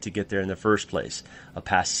demonic spirit to get there in the first place. A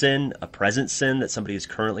past sin, a present sin that somebody is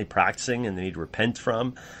currently practicing and they need to repent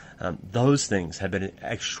from. Those things have been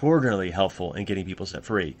extraordinarily helpful in getting people set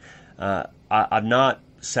free. I've not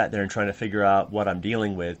sat there and trying to figure out what I'm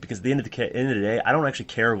dealing with, because at the end of the day, I don't actually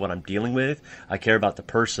care what I'm dealing with. I care about the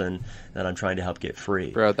person that I'm trying to help get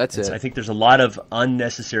free. Bro, that's it. So I think there's a lot of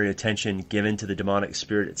unnecessary attention given to the demonic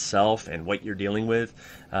spirit itself and what you're dealing with,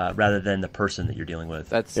 rather than the person that you're dealing with.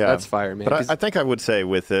 That's fire, man. But I think I would say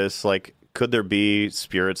with this, like, could there be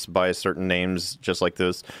spirits by certain names just like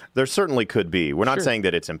this? There certainly could be. We're not saying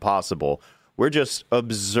that it's impossible. We're just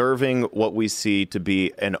observing what we see to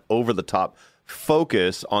be an over-the-top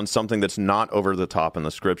focus on something that's not over the top in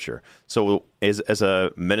the Scripture. So as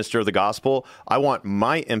a minister of the gospel, I want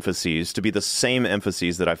my emphases to be the same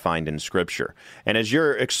emphases that I find in Scripture. And as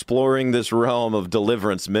you're exploring this realm of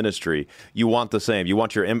deliverance ministry, you want the same. You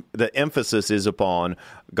want the emphasis is upon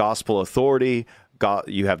gospel authority.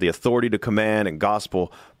 You have the authority to command and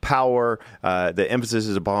gospel power. The emphasis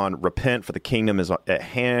is upon repent, for the kingdom is at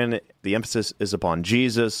hand. The emphasis is upon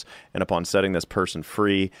Jesus and upon setting this person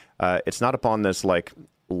free. It's not upon this like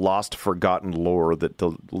lost, forgotten lore that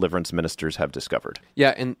deliverance ministers have discovered.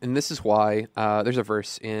 Yeah, and this is why there's a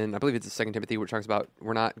verse in, I believe it's 2 Timothy, which talks about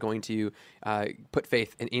we're not going to put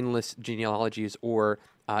faith in endless genealogies or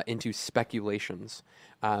into speculations.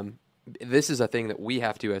 This is a thing that we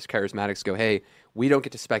have to, as charismatics, go, hey, we don't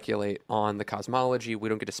get to speculate on the cosmology. We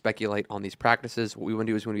don't get to speculate on these practices. What we want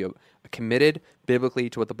to do is we want to be committed biblically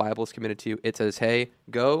to what the Bible is committed to. It says, hey,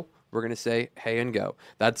 go. We're going to say, hey, and go.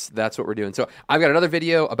 That's what we're doing. So I've got another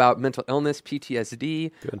video about mental illness,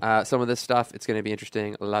 PTSD, some of this stuff. It's going to be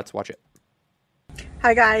interesting. Let's watch it.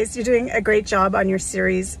 Hi, guys. You're doing a great job on your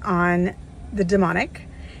series on the demonic.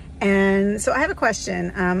 And so I have a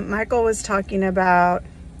question. Michael was talking about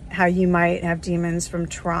how you might have demons from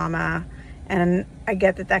trauma. And I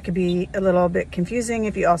get that could be a little bit confusing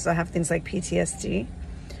if you also have things like PTSD.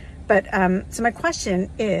 But so my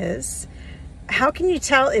question is, how can you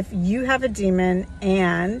tell if you have a demon,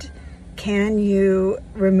 and can you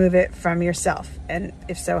remove it from yourself? And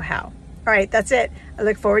if so, how? All right, that's it. I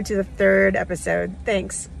look forward to the 3rd episode.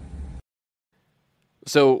 Thanks.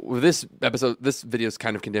 So with this video is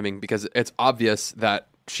kind of condemning because it's obvious that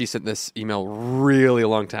she sent this email really a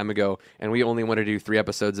long time ago, and we only want to do 3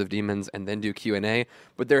 episodes of demons and then do Q&A.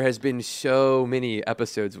 But there has been so many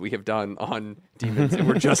episodes we have done on demons, and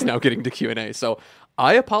we're just now getting to Q&A. So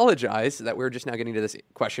I apologize that we're just now getting to this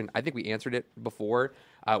question. I think we answered it before.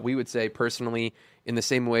 We would say personally, in the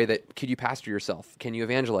same way that, could you pastor yourself? Can you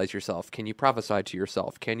evangelize yourself? Can you prophesy to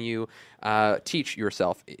yourself? Can you teach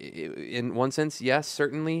yourself? In one sense, yes,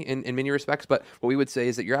 certainly, in many respects. But what we would say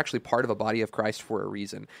is that you're actually part of a body of Christ for a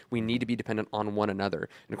reason. We need to be dependent on one another.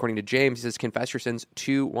 And according to James, he says, confess your sins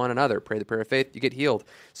to one another. Pray the prayer of faith, you get healed.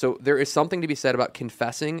 So there is something to be said about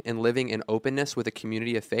confessing and living in openness with a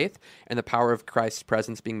community of faith, and the power of Christ's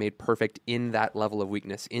presence being made perfect in that level of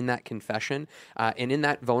weakness, in that confession, and in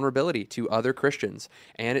that vulnerability to other Christians.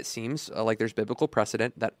 And it seems like there's biblical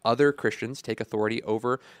precedent that other Christians take authority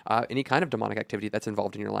over any kind of demonic activity that's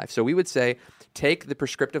involved in your life. So we would say, take the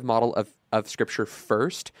prescriptive model of Scripture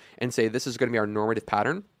first and say this is going to be our normative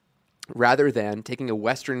pattern, rather than taking a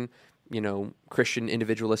Western Christian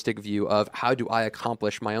individualistic view of how do I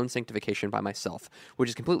accomplish my own sanctification by myself, which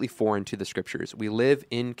is completely foreign to the Scriptures. We live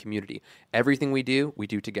in community. Everything we do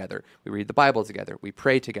together. We read the Bible together. We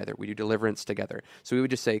pray together. We do deliverance together. So we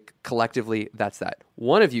would just say collectively, that's that.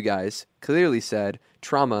 One of you guys clearly said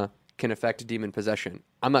trauma can affect demon possession.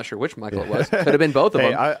 I'm not sure which Michael it was. Could have been both of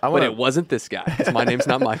them, but it wasn't this guy. My name's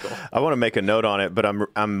not Michael. I want to make a note on it, but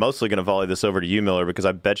I'm mostly going to volley this over to you, Miller, because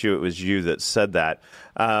I bet you it was you that said that.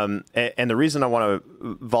 And the reason I want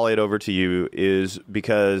to volley it over to you is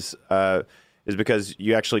because is because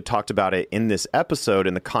you actually talked about it in this episode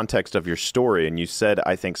in the context of your story. And you said,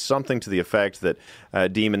 I think, something to the effect that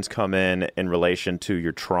demons come in relation to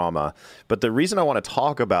your trauma. But the reason I want to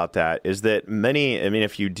talk about that is that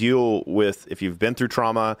if you've been through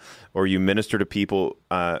trauma or you minister to people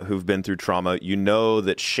who've been through trauma, you know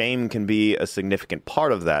that shame can be a significant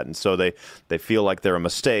part of that. And so they feel like they're a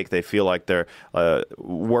mistake. They feel like they're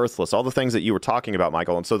worthless, all the things that you were talking about,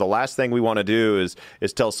 Michael. And so the last thing we want to do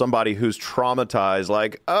is tell somebody who's traumatized,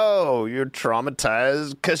 like, oh, you're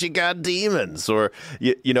traumatized because you got demons. Or,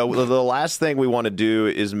 the last thing we want to do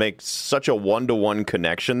is make such a one-to-one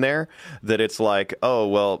connection there that it's like, oh,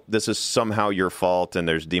 well, this is somehow your fault and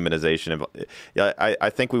there's demonization. I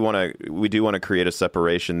think we do want to create a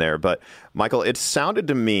separation there. But Michael, it sounded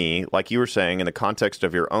to me like you were saying in the context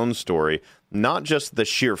of your own story, not just the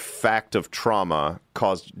sheer fact of trauma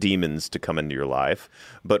caused demons to come into your life,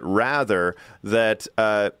 but rather that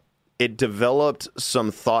it developed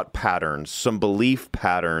some thought patterns, some belief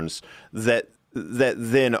patterns that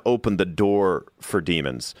then opened the door for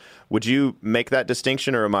demons. Would you make that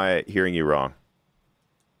distinction, or am I hearing you wrong?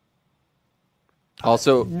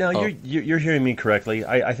 Also, no, you're hearing me correctly.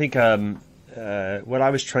 I think what I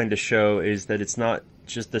was trying to show is that it's not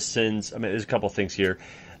just the sins. I mean, there's a couple things here.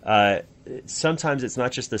 Sometimes it's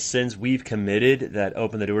not just the sins we've committed that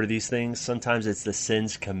open the door to these things. Sometimes it's the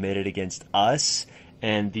sins committed against us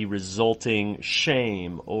and the resulting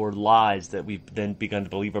shame or lies that we've then begun to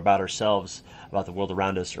believe about ourselves, about the world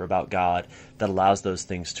around us, or about God that allows those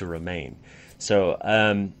things to remain. So,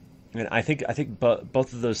 I think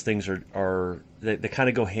both of those things are they kind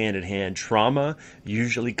of go hand in hand. Trauma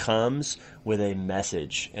usually comes with a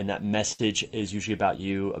message, and that message is usually about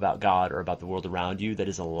you, about God, or about the world around you. That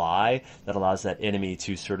is a lie that allows that enemy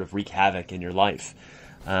to sort of wreak havoc in your life.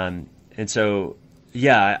 And so,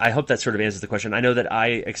 yeah, I hope that sort of answers the question. I know that I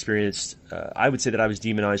experienced, I would say that I was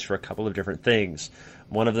demonized for a couple of different things.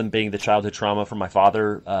 One of them being the childhood trauma from my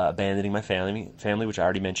father abandoning my family, which I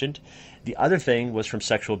already mentioned. The other thing was from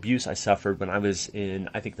sexual abuse I suffered when I was in,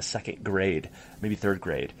 I think, the second grade, maybe third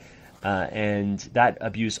grade. And that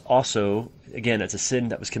abuse also, again, it's a sin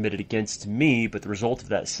that was committed against me, but the result of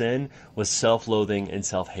that sin was self-loathing and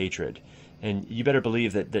self-hatred. And you better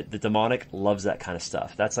believe that the demonic loves that kind of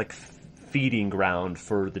stuff. That's like feeding ground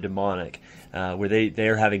for the demonic, where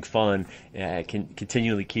they're having fun,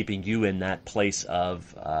 continually keeping you in that place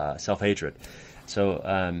of self-hatred.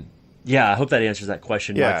 So, yeah, I hope that answers that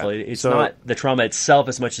question, Michael. It's not the trauma itself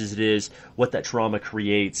as much as it is what that trauma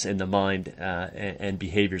creates in the mind and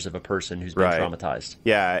behaviors of a person who's been traumatized.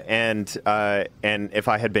 Yeah, and if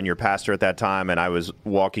I had been your pastor at that time and I was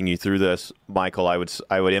walking you through this, Michael, I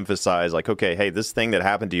would emphasize, like, okay, hey, this thing that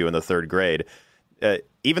happened to you in the third grade,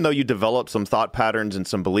 even though you developed some thought patterns and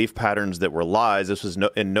some belief patterns that were lies, this was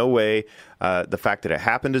in no way, the fact that it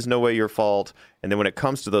happened is no way your fault. And then when it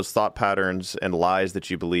comes to those thought patterns and lies that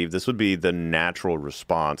you believe, this would be the natural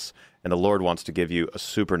response. And the Lord wants to give you a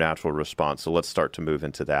supernatural response. So let's start to move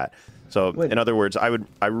into that. So in other words,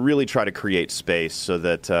 I really try to create space so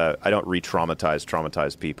that I don't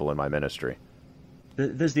traumatized people in my ministry.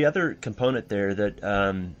 There's the other component there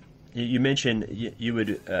that you mentioned you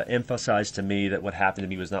would emphasize to me that what happened to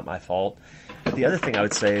me was not my fault. But the other thing I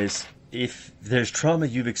would say is, if there's trauma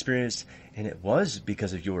you've experienced and it was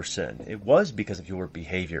because of your sin, it was because of your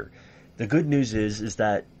behavior, the good news is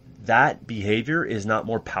that behavior is not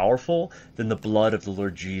more powerful than the blood of the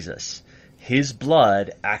Lord Jesus. His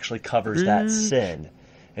blood actually covers that sin.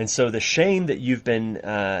 And so the shame that you've been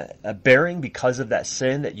bearing because of that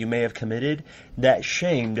sin that you may have committed, that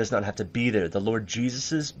shame does not have to be there. The Lord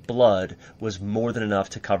Jesus' blood was more than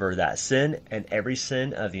enough to cover that sin and every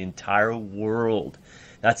sin of the entire world.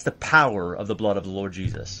 That's the power of the blood of the Lord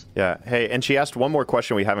Jesus. Yeah. Hey, and she asked one more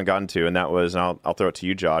question we haven't gotten to, and that was, and I'll throw it to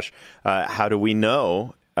you, Josh. How do we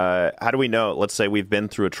know? Let's say we've been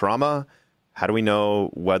through a trauma. How do we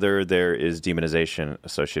know whether there is demonization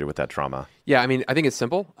associated with that trauma? Yeah, I mean, I think it's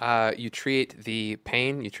simple. You treat the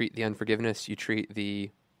pain, you treat the unforgiveness, you treat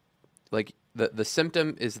the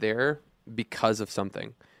symptom is there because of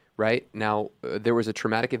something, right? Now, there was a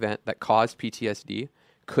traumatic event that caused PTSD.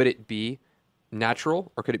 Could it be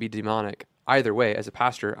natural or could it be demonic? Either way, as a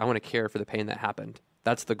pastor, I want to care for the pain that happened.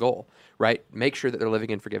 That's the goal, right? Make sure that they're living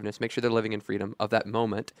in forgiveness. Make sure they're living in freedom of that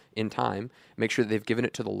moment in time. Make sure that they've given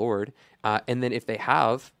it to the Lord. And then if they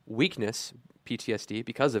have weakness, PTSD,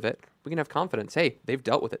 because of it, we can have confidence. Hey, they've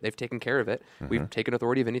dealt with it. They've taken care of it. Mm-hmm. We've taken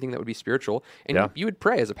authority of anything that would be spiritual. And you would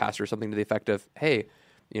pray as a pastor something to the effect of, hey,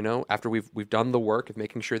 after we've done the work of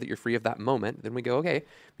making sure that you're free of that moment, then we go, okay,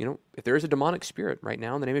 if there is a demonic spirit right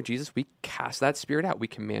now in the name of Jesus, we cast that spirit out. We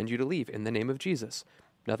command you to leave in the name of Jesus.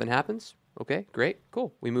 Nothing happens. Okay, great,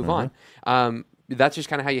 cool. We move on. That's just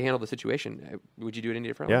kind of how you handle the situation. Would you do it any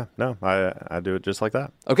differently? Yeah, no, I do it just like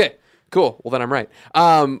that. Okay, cool. Well, then I'm right.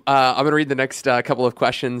 I'm going to read the next couple of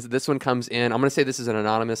questions. This one comes in. I'm going to say this is an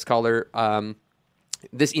anonymous caller.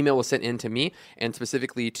 This email was sent in to me and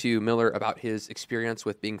specifically to Miller about his experience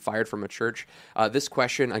with being fired from a church. This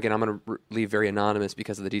question, again, I'm going to leave very anonymous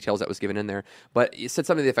because of the details that was given in there. But it said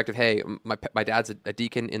something to the effect of, hey, my dad's a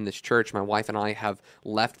deacon in this church. My wife and I have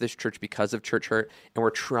left this church because of church hurt, and we're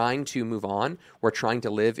trying to move on. We're trying to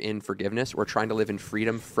live in forgiveness. We're trying to live in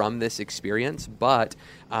freedom from this experience. But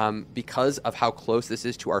because of how close this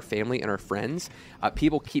is to our family and our friends,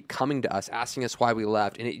 people keep coming to us, asking us why we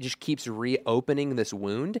left, and it just keeps reopening this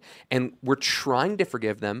wound. And we're trying to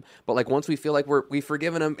forgive them, but like once we feel like we've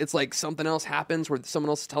forgiven them, it's like something else happens where someone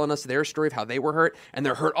else is telling us their story of how they were hurt, and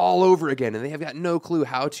they're hurt all over again, and they have got no clue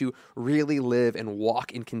how to really live and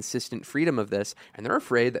walk in consistent freedom of this. And they're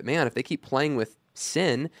afraid that, man, if they keep playing with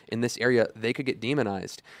sin in this area, they could get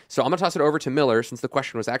demonized. So I'm going to toss it over to Miller, since the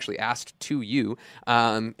question was actually asked to you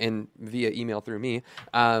and via email through me.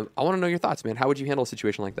 I want to know your thoughts, man. How would you handle a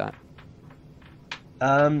situation like that?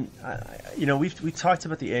 We talked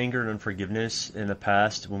about the anger and unforgiveness in the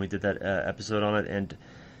past when we did that episode on it, and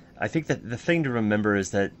I think that the thing to remember is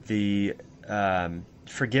that the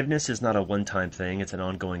forgiveness is not a one-time thing; it's an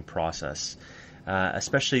ongoing process.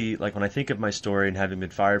 Especially like when I think of my story and having been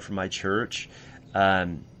fired from my church,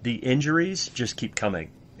 the injuries just keep coming.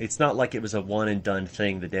 It's not like it was a one and done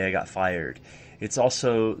thing the day I got fired. It's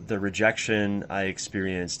also the rejection I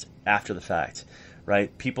experienced after the fact.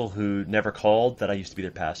 Right, people who never called that I used to be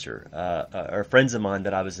their pastor, or friends of mine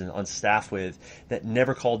that I was on staff with that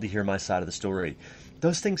never called to hear my side of the story.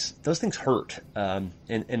 Those things hurt, and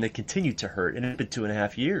they continue to hurt, and it's been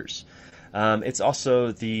 2.5 years. It's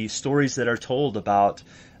also the stories that are told about,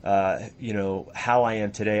 how I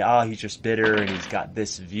am today. He's just bitter and he's got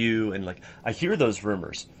this view, and like I hear those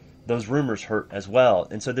rumors. Those rumors hurt as well.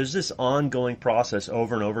 And so there's this ongoing process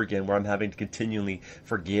over and over again where I'm having to continually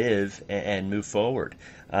forgive and move forward.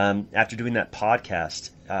 After doing that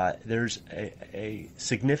podcast, there's a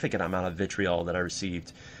significant amount of vitriol that I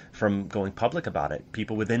received from going public about it.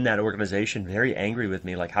 People within that organization very angry with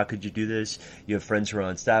me, like, how could you do this? You have friends who are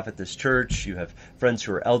on staff at this church. You have friends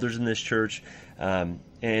who are elders in this church. And,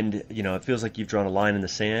 it feels like you've drawn a line in the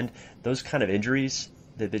sand. Those kind of injuries,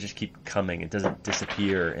 they just keep coming. It doesn't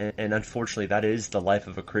disappear. And unfortunately, that is the life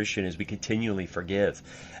of a Christian, is we continually forgive.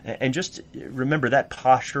 And just remember that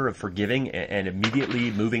posture of forgiving and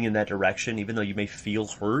immediately moving in that direction, even though you may feel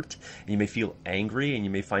hurt and you may feel angry and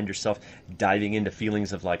you may find yourself diving into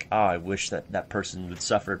feelings of like, I wish that person would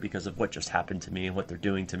suffer because of what just happened to me and what they're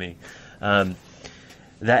doing to me.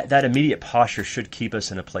 That immediate posture should keep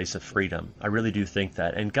us in a place of freedom. I really do think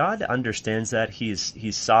that. And God understands that.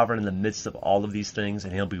 He's sovereign in the midst of all of these things,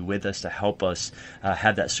 and he'll be with us to help us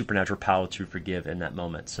have that supernatural power to forgive in that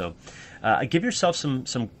moment. So give yourself some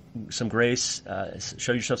grace,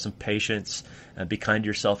 show yourself some patience, be kind to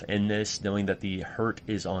yourself in this, knowing that the hurt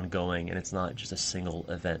is ongoing and it's not just a single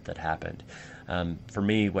event that happened. For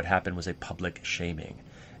me, what happened was a public shaming.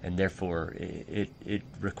 And therefore, it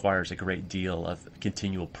requires a great deal of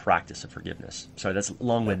continual practice of forgiveness. Sorry, that's a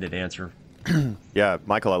long-winded answer. Yeah,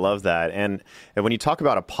 Michael, I love that. And when you talk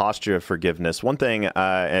about a posture of forgiveness, one thing,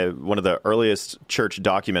 one of the earliest church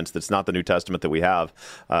documents that's not the New Testament that we have,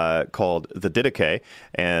 called the Didache,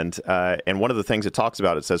 and one of the things it talks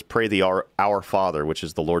about, it says, pray the Our Father, which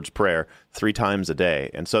is the Lord's Prayer, 3 times a day.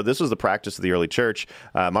 And so this was the practice of the early church.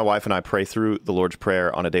 My wife and I pray through the Lord's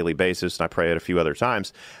Prayer on a daily basis, and I pray it a few other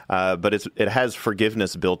times. But it has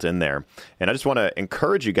forgiveness built in there. And I just want to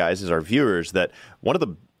encourage you guys as our viewers that one of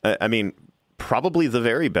the, probably the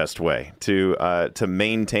very best way to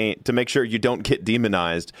make sure you don't get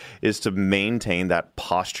demonized is to maintain that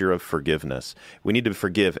posture of forgiveness. We need to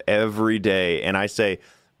forgive every day. And I say,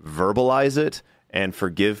 verbalize it and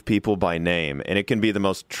forgive people by name. And it can be the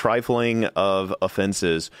most trifling of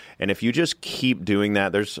offenses. And if you just keep doing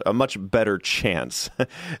that, there's a much better chance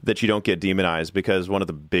that you don't get demonized, because one of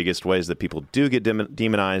the biggest ways that people do get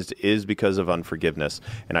demonized is because of unforgiveness.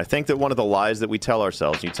 And I think that one of the lies that we tell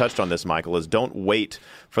ourselves, and you touched on this, Michael, is don't wait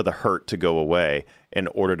for the hurt to go away in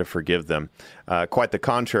order to forgive them. Quite the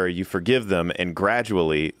contrary, you forgive them and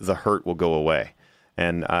gradually the hurt will go away.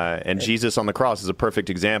 And Jesus on the cross is a perfect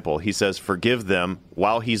example. He says, forgive them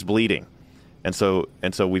while he's bleeding. And so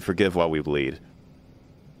we forgive while we bleed.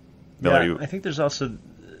 Miller, I think there's also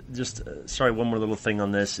one more little thing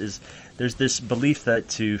on this is there's this belief that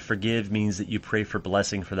to forgive means that you pray for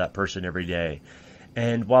blessing for that person every day.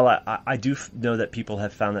 And while I do know that people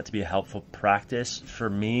have found that to be a helpful practice, for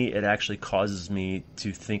me, it actually causes me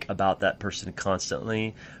to think about that person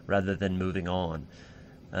constantly rather than moving on.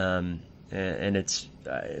 And it's,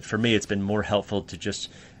 for me, it's been more helpful to just,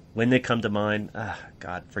 when they come to mind,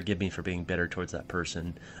 God, forgive me for being bitter towards that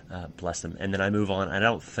person, bless them. And then I move on. I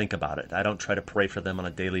don't think about it. I don't try to pray for them on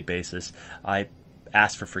a daily basis. I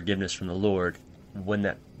ask for forgiveness from the Lord when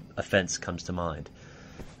that offense comes to mind.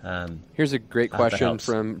 Here's a great question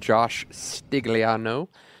from Josh Stigliano.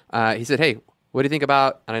 He said, hey, what do you think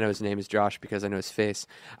about, and I know his name is Josh because I know his face,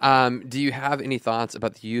 do you have any thoughts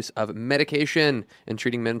about the use of medication in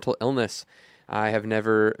treating mental illness? I have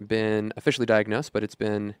never been officially diagnosed, but it's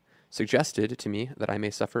been suggested to me that I may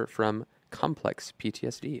suffer from complex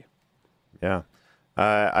PTSD. Yeah.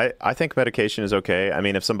 I think medication is okay. I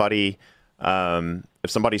mean, if somebody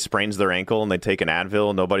sprains their ankle and they take an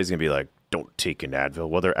Advil, nobody's going to be like, don't take an Advil.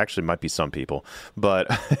 Well, there actually might be some people, but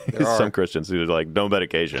some Christians who are like, no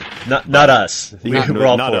medication. Not us. We're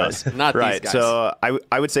all not for us. it. Not right. these guys. So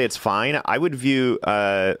I would say it's fine. I would view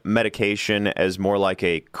medication as more like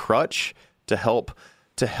a crutch to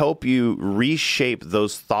help you reshape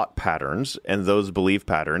those thought patterns and those belief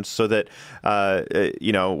patterns so that,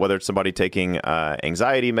 whether it's somebody taking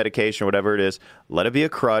anxiety medication or whatever it is, let it be a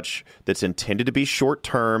crutch that's intended to be short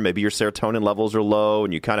term. Maybe your serotonin levels are low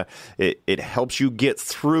and you kind of, it helps you get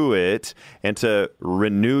through it and to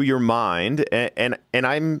renew your mind. And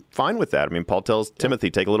I'm fine with that. I mean, Paul tells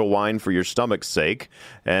Timothy, take a little wine for your stomach's sake.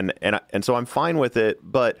 And so I'm fine with it,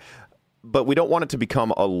 but we don't want it to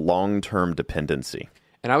become a long-term dependency.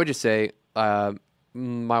 And I would just say,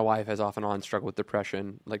 my wife has off and on struggled with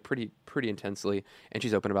depression, like pretty intensely, and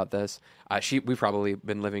she's open about this. We've probably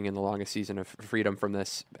been living in the longest season of freedom from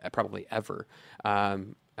this, probably ever.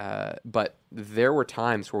 But there were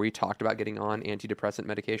times where we talked about getting on antidepressant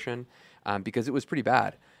medication because it was pretty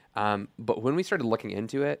bad. But when we started looking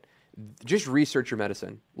into it, just research your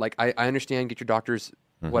medicine. Like I understand, get your doctor's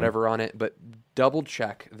whatever on it, but double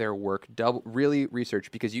check their work, really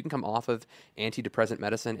research, because you can come off of antidepressant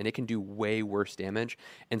medicine and it can do way worse damage.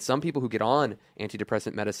 And some people who get on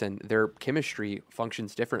antidepressant medicine, their chemistry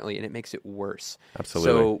functions differently and it makes it worse.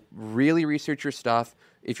 Absolutely. So really research your stuff.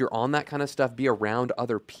 If you're on that kind of stuff, be around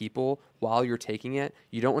other people while you're taking it.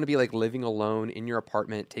 You don't want to be like living alone in your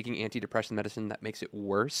apartment taking antidepressant medicine that makes it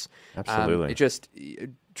worse. Absolutely.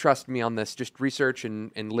 Trust me on this. Just research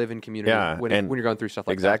and live in community when you're going through stuff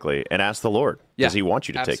like that. Exactly. And ask the Lord. Yeah, does he want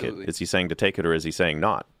you to absolutely. take it? Is he saying to take it or is he saying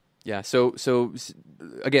not? Yeah. So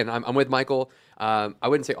again, I'm with Michael. I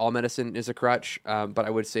wouldn't say all medicine is a crutch, but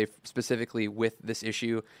I would say specifically with this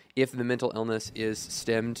issue, if the mental illness is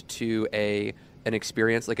stemmed to an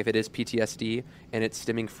experience, like if it is PTSD and it's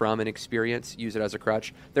stemming from an experience, use it as a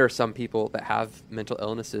crutch. There are some people that have mental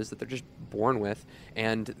illnesses that they're just born with,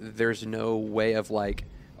 and there's no way of like,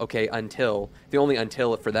 okay, the only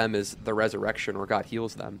until for them is the resurrection or God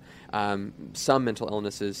heals them. Some mental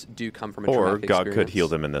illnesses do come from a traumatic experience. Or God could heal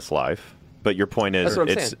them in this life. But your point is, that's what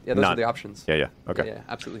I'm saying. Yeah, those not, are the options. Yeah, okay. Yeah,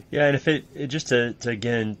 absolutely. Yeah, and if it just to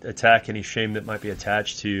again attack any shame that might be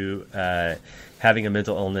attached to having a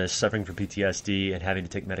mental illness, suffering from PTSD, and having to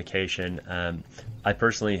take medication. I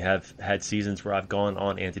personally have had seasons where I've gone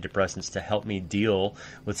on antidepressants to help me deal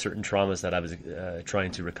with certain traumas that I was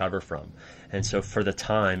trying to recover from. And so for the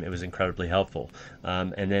time, it was incredibly helpful.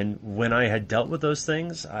 And then when I had dealt with those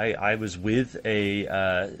things, I was with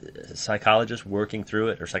a psychologist working through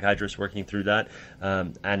it, or psychiatrist working through that.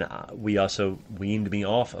 And we also weaned me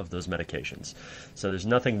off of those medications. So there's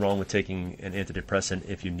nothing wrong with taking an antidepressant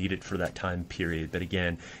if you need it for that time period. But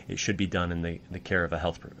again, it should be done in the care of a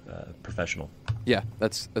health professional. Yeah,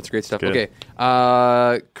 that's great stuff. Good.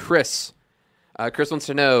 Okay, Chris. Chris wants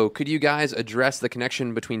to know, could you guys address the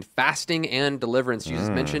connection between fasting and deliverance? You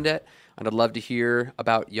just mentioned it, and I'd love to hear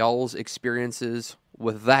about y'all's experiences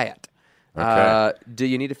with that. Okay. Do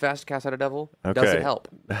you need to fast to cast out a devil? Okay. Does it help?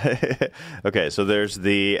 Okay, so there's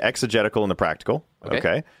the exegetical and the practical.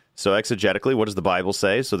 Okay. So exegetically, what does the Bible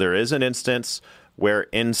say? So there is an instance where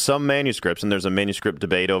in some manuscripts, and there's a manuscript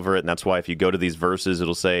debate over it, and that's why if you go to these verses,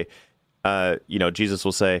 it'll say, Jesus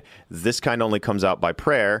will say, this kind only comes out by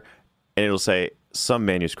prayer, and it'll say, some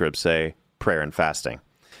manuscripts say prayer and fasting.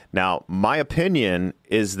 Now, my opinion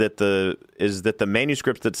is that the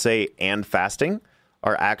manuscripts that say and fasting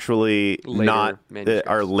are actually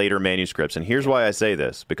later manuscripts. And here's why I say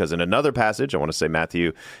this, because in another passage, I want to say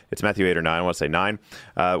it's Matthew 8 or 9, I want to say 9,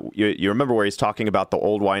 you remember where he's talking about the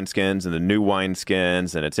old wineskins and the new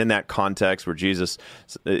wineskins, and it's in that context where Jesus,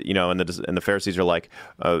 and the Pharisees are like,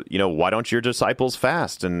 why don't your disciples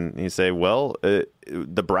fast? And he say, well,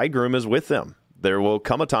 the bridegroom is with them. There will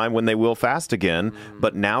come a time when they will fast again,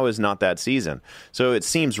 but now is not that season. So it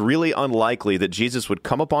seems really unlikely that Jesus would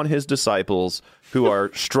come upon his disciples who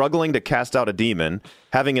are struggling to cast out a demon,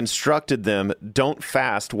 having instructed them, don't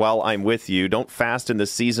fast while I'm with you, don't fast in the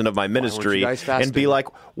season of my ministry, and be like,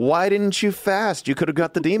 why didn't you fast? You could have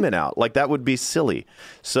got the demon out. Like, that would be silly.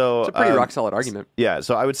 So It's a pretty rock solid argument. Yeah,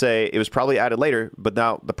 so I would say it was probably added later, but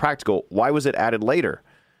now the practical, why was it added later?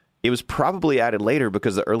 It was probably added later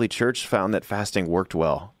because the early church found that fasting worked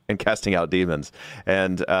well in casting out demons.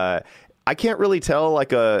 And I can't really tell,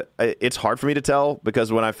 it's hard for me to tell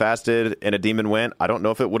because when I fasted and a demon went, I don't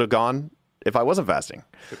know if it would have gone if I wasn't fasting.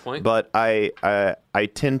 Good point. But I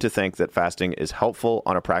tend to think that fasting is helpful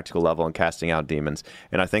on a practical level in casting out demons.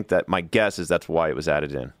 And I think that my guess is that's why it was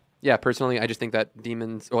added in. Yeah, personally, I just think that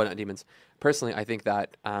Personally, I think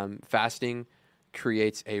that fasting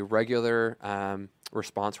creates a regular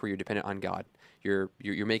response where you're dependent on God. You're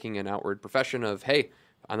making an outward profession of, hey,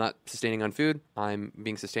 I'm not sustaining on food. I'm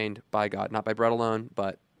being sustained by God, not by bread alone,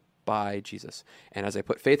 but by Jesus. And as I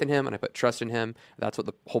put faith in him and I put trust in him, that's what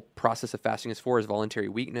the whole process of fasting is for, is voluntary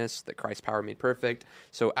weakness, that Christ's power made perfect.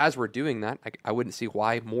 So as we're doing that, I wouldn't see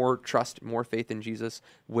why more trust, more faith in Jesus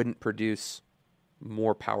wouldn't produce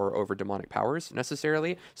more power over demonic powers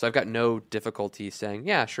necessarily. So I've got no difficulty saying,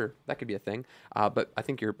 yeah, sure, that could be a thing. But I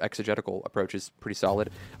think your exegetical approach is pretty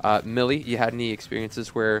solid. Millie, you had any experiences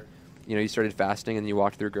where you started fasting and you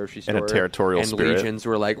walked through a grocery store in a territorial and spirit. Legions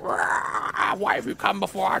were like, why have you come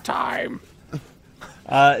before our time?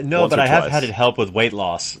 No, Once but or I have twice. had it help with weight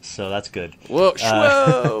loss, so that's good. Whoa,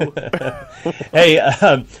 Hey,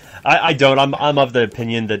 I don't. I'm of the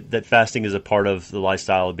opinion that fasting is a part of the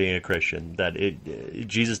lifestyle of being a Christian. That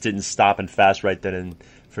Jesus didn't stop and fast right then and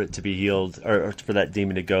for it to be healed, or for that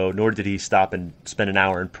demon to go. Nor did he stop and spend an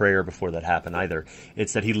hour in prayer before that happened either.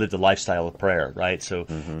 It's that he lived a lifestyle of prayer, right? So,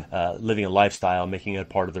 living a lifestyle, making it a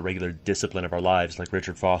part of the regular discipline of our lives, like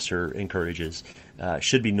Richard Foster encourages,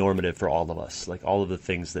 should be normative for all of us. Like all of the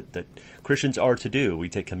things that Christians are to do. We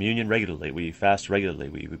take communion regularly. We fast regularly.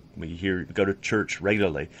 We go to church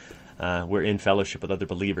regularly. We're in fellowship with other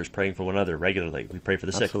believers, praying for one another regularly. We pray for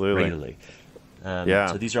the sick Absolutely. regularly. Yeah.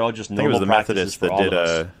 So these are all just I think it was normal the practices Methodists for that all did of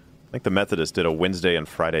us. I think the Methodists did a Wednesday and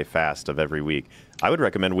Friday fast of every week. I would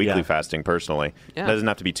recommend weekly Yeah. fasting personally. Yeah. It doesn't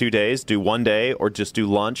have to be 2 days. Do 1 day or just do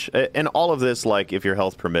lunch. And all of this, like if your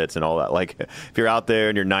health permits and all that. Like if you're out there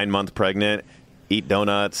and you're 9 months pregnant, eat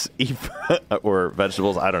donuts, eat or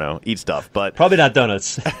vegetables. I don't know. Eat stuff. But Probably not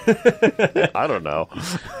donuts. I don't know.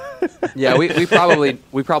 Yeah, we probably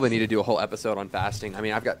need to do a whole episode on fasting. I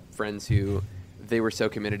mean, I've got friends who they were so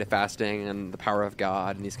committed to fasting and the power of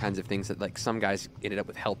God and these kinds of things that like some guys ended up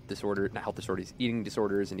with eating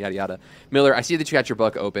disorders and yada yada. Miller, I see that you got your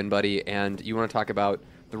book open, buddy, and you want to talk about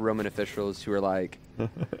the Roman officials who are like,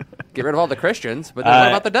 get rid of all the Christians, but then what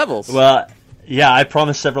about the devils? Well, yeah, I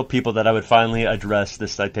promised several people that I would finally address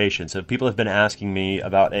this citation. So people have been asking me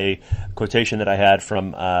about a quotation that I had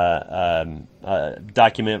from a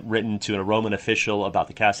document written to a Roman official about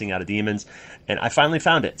the casting out of demons, and I finally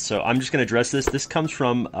found it. So I'm just going to address this. This comes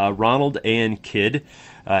from Ronald A.N. Kidd,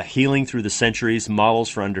 Healing Through the Centuries, Models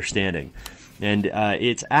for Understanding. And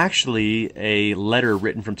it's actually a letter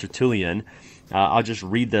written from Tertullian. I'll just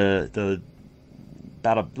read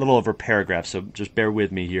about a little over a paragraph, so just bear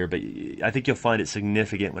with me here. But I think you'll find it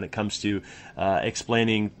significant when it comes to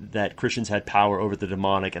explaining that Christians had power over the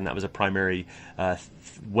demonic, and that was a primary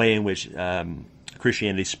way in which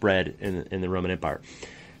Christianity spread in the Roman Empire.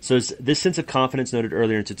 So this sense of confidence noted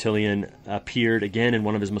earlier in Tertullian appeared again in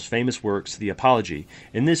one of his most famous works, The Apology.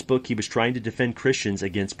 In this book, he was trying to defend Christians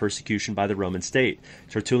against persecution by the Roman state.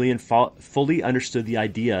 Tertullian fully understood the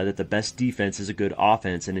idea that the best defense is a good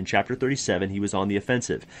offense, and in chapter 37, he was on the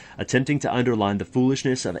offensive. Attempting to underline the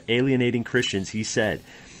foolishness of alienating Christians, he said,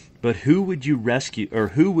 "But who would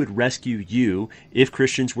rescue you if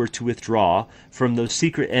Christians were to withdraw from those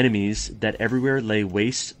secret enemies that everywhere lay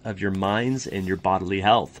waste of your minds and your bodily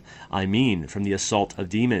health? I mean, from the assault of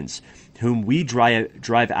demons, whom we drive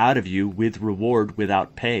out of you with reward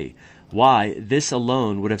without pay. Why, this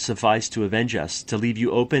alone would have sufficed to avenge us, to leave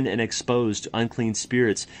you open and exposed to unclean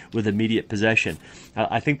spirits with immediate possession."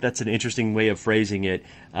 I think that's an interesting way of phrasing it.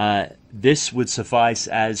 This would suffice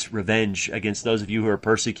as revenge against those of you who are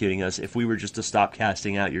persecuting us if we were just to stop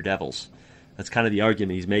casting out your devils. That's kind of the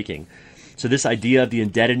argument he's making. So this idea of the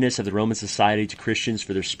indebtedness of the Roman society to Christians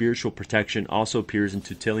for their spiritual protection also appears in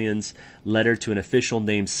Tertullian's letter to an official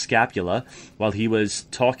named Scapula while he was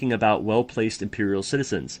talking about well-placed imperial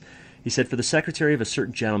citizens. He said, "For the secretary of a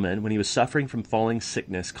certain gentleman, when he was suffering from falling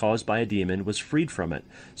sickness caused by a demon, was freed from it.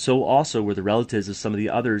 So also were the relatives of some of the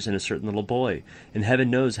others in a certain little boy. And heaven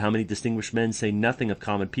knows how many distinguished men, say nothing of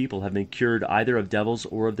common people, have been cured either of devils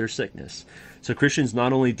or of their sickness." So Christians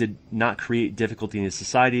not only did not create difficulty in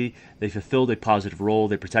society, they fulfilled a positive role.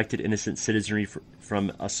 They protected innocent citizenry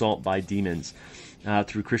from assault by demons.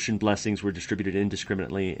 Through Christian blessings were distributed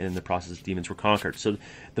indiscriminately, and in the process demons were conquered. So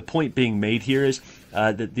the point being made here is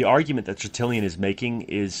that the argument that Tertullian is making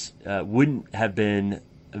is wouldn't have been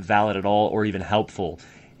valid at all or even helpful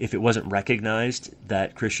if it wasn't recognized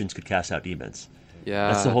that Christians could cast out demons.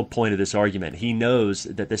 Yeah. That's the whole point of this argument. He knows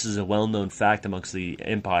that this is a well-known fact amongst the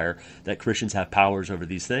empire that Christians have powers over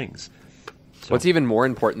these things. So. What's even more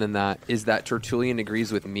important than that is that Tertullian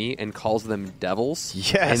agrees with me and calls them devils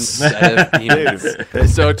Yes. instead of demons.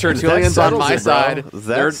 So Tertullian's on my side.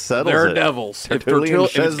 They're devils. If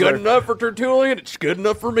it's good enough for Tertullian, it's good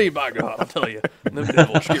enough for me, by God, I'll tell you. Them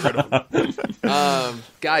devils, get rid of them.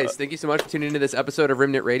 Guys, thank you so much for tuning into this episode of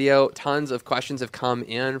Remnant Radio. Tons of questions have come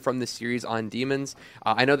in from this series on demons.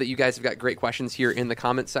 I know that you guys have got great questions here in the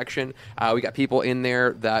comments section. We got people in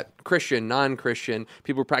there that Christian, non-Christian,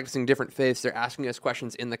 people practicing different faiths. They're asking us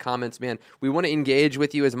questions in the comments. Man, we want to engage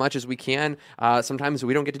with you as much as we can. Sometimes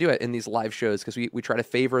we don't get to do it in these live shows because we try to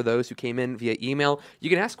favor those who came in via email.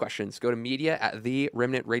 You can ask questions. Go to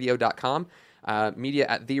media@theremnantradio.com.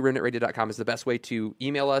 Media@theremnantradio.com is the best way to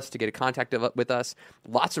email us, to get a contact with us.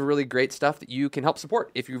 Lots of really great stuff that you can help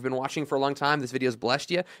support. If you've been watching for a long time, this video has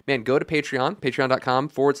blessed you. Man, go to Patreon,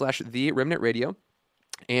 patreon.com/theremnantradio.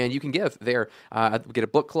 And you can give there. Get a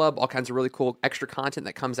book club, all kinds of really cool extra content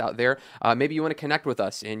that comes out there. Maybe you want to connect with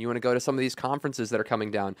us and you want to go to some of these conferences that are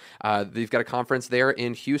coming down. They've got a conference there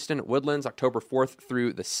in Houston, Woodlands, October 4th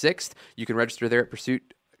through the 6th. You can register there at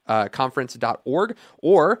pursuitconference.org,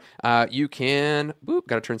 or you can,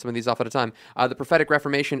 got to turn some of these off at a time, the Prophetic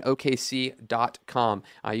Reformation, OKC.com.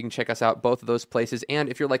 You can check us out both of those places. And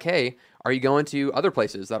if you're like, hey, are you going to other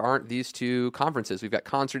places that aren't these two conferences? We've got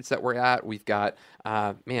concerts that we're at. We've got,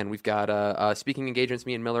 speaking engagements.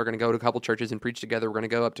 Me and Miller are going to go to a couple churches and preach together. We're going to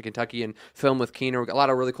go up to Kentucky and film with Keener. We've got a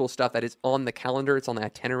lot of really cool stuff that is on the calendar. It's on the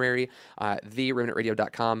itinerary,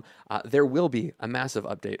 theremnantradio.com. There will be a massive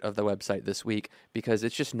update of the website this week because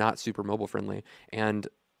it's just not super mobile friendly. And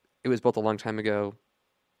it was built a long time ago.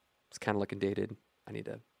 It's kind of looking dated. I need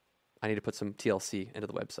to put some TLC into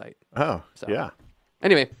the website. Oh, so. Yeah.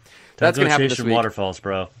 Anyway, that's going to happen this week. Waterfalls,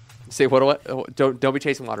 bro. Say what? Don't be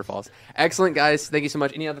chasing waterfalls. Excellent, guys. Thank you so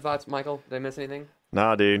much. Any other thoughts, Michael? Did I miss anything?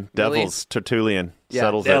 Nah, dude. Devils. Tertullian. Yeah,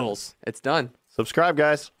 settles devils. It's done. Subscribe,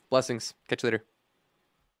 guys. Blessings. Catch you later.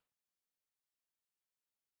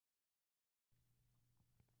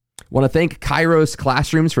 Want to thank Kairos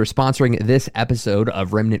Classrooms for sponsoring this episode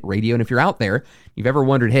of Remnant Radio. And if you're out there, you've ever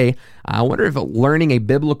wondered, hey, I wonder if learning a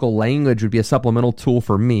biblical language would be a supplemental tool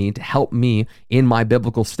for me to help me in my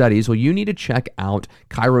biblical studies. Well, you need to check out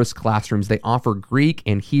Kairos Classrooms. They offer Greek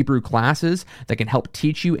and Hebrew classes that can help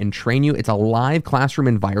teach you and train you. It's a live classroom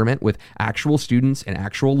environment with actual students and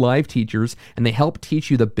actual live teachers, and they help teach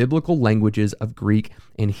you the biblical languages of Greek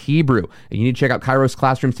and Hebrew. And you need to check out Kairos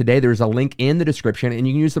Classrooms today. There's a link in the description, and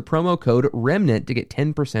you can use the promo code REMNANT to get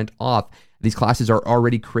 10% off. These classes are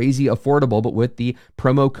already crazy affordable, but with the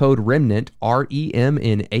promo code REMNANT,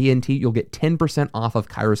 REMNANT, you'll get 10% off of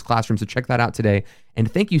Kairos Classrooms. So check that out today.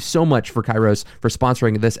 And thank you so much for Kairos for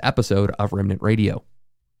sponsoring this episode of Remnant Radio.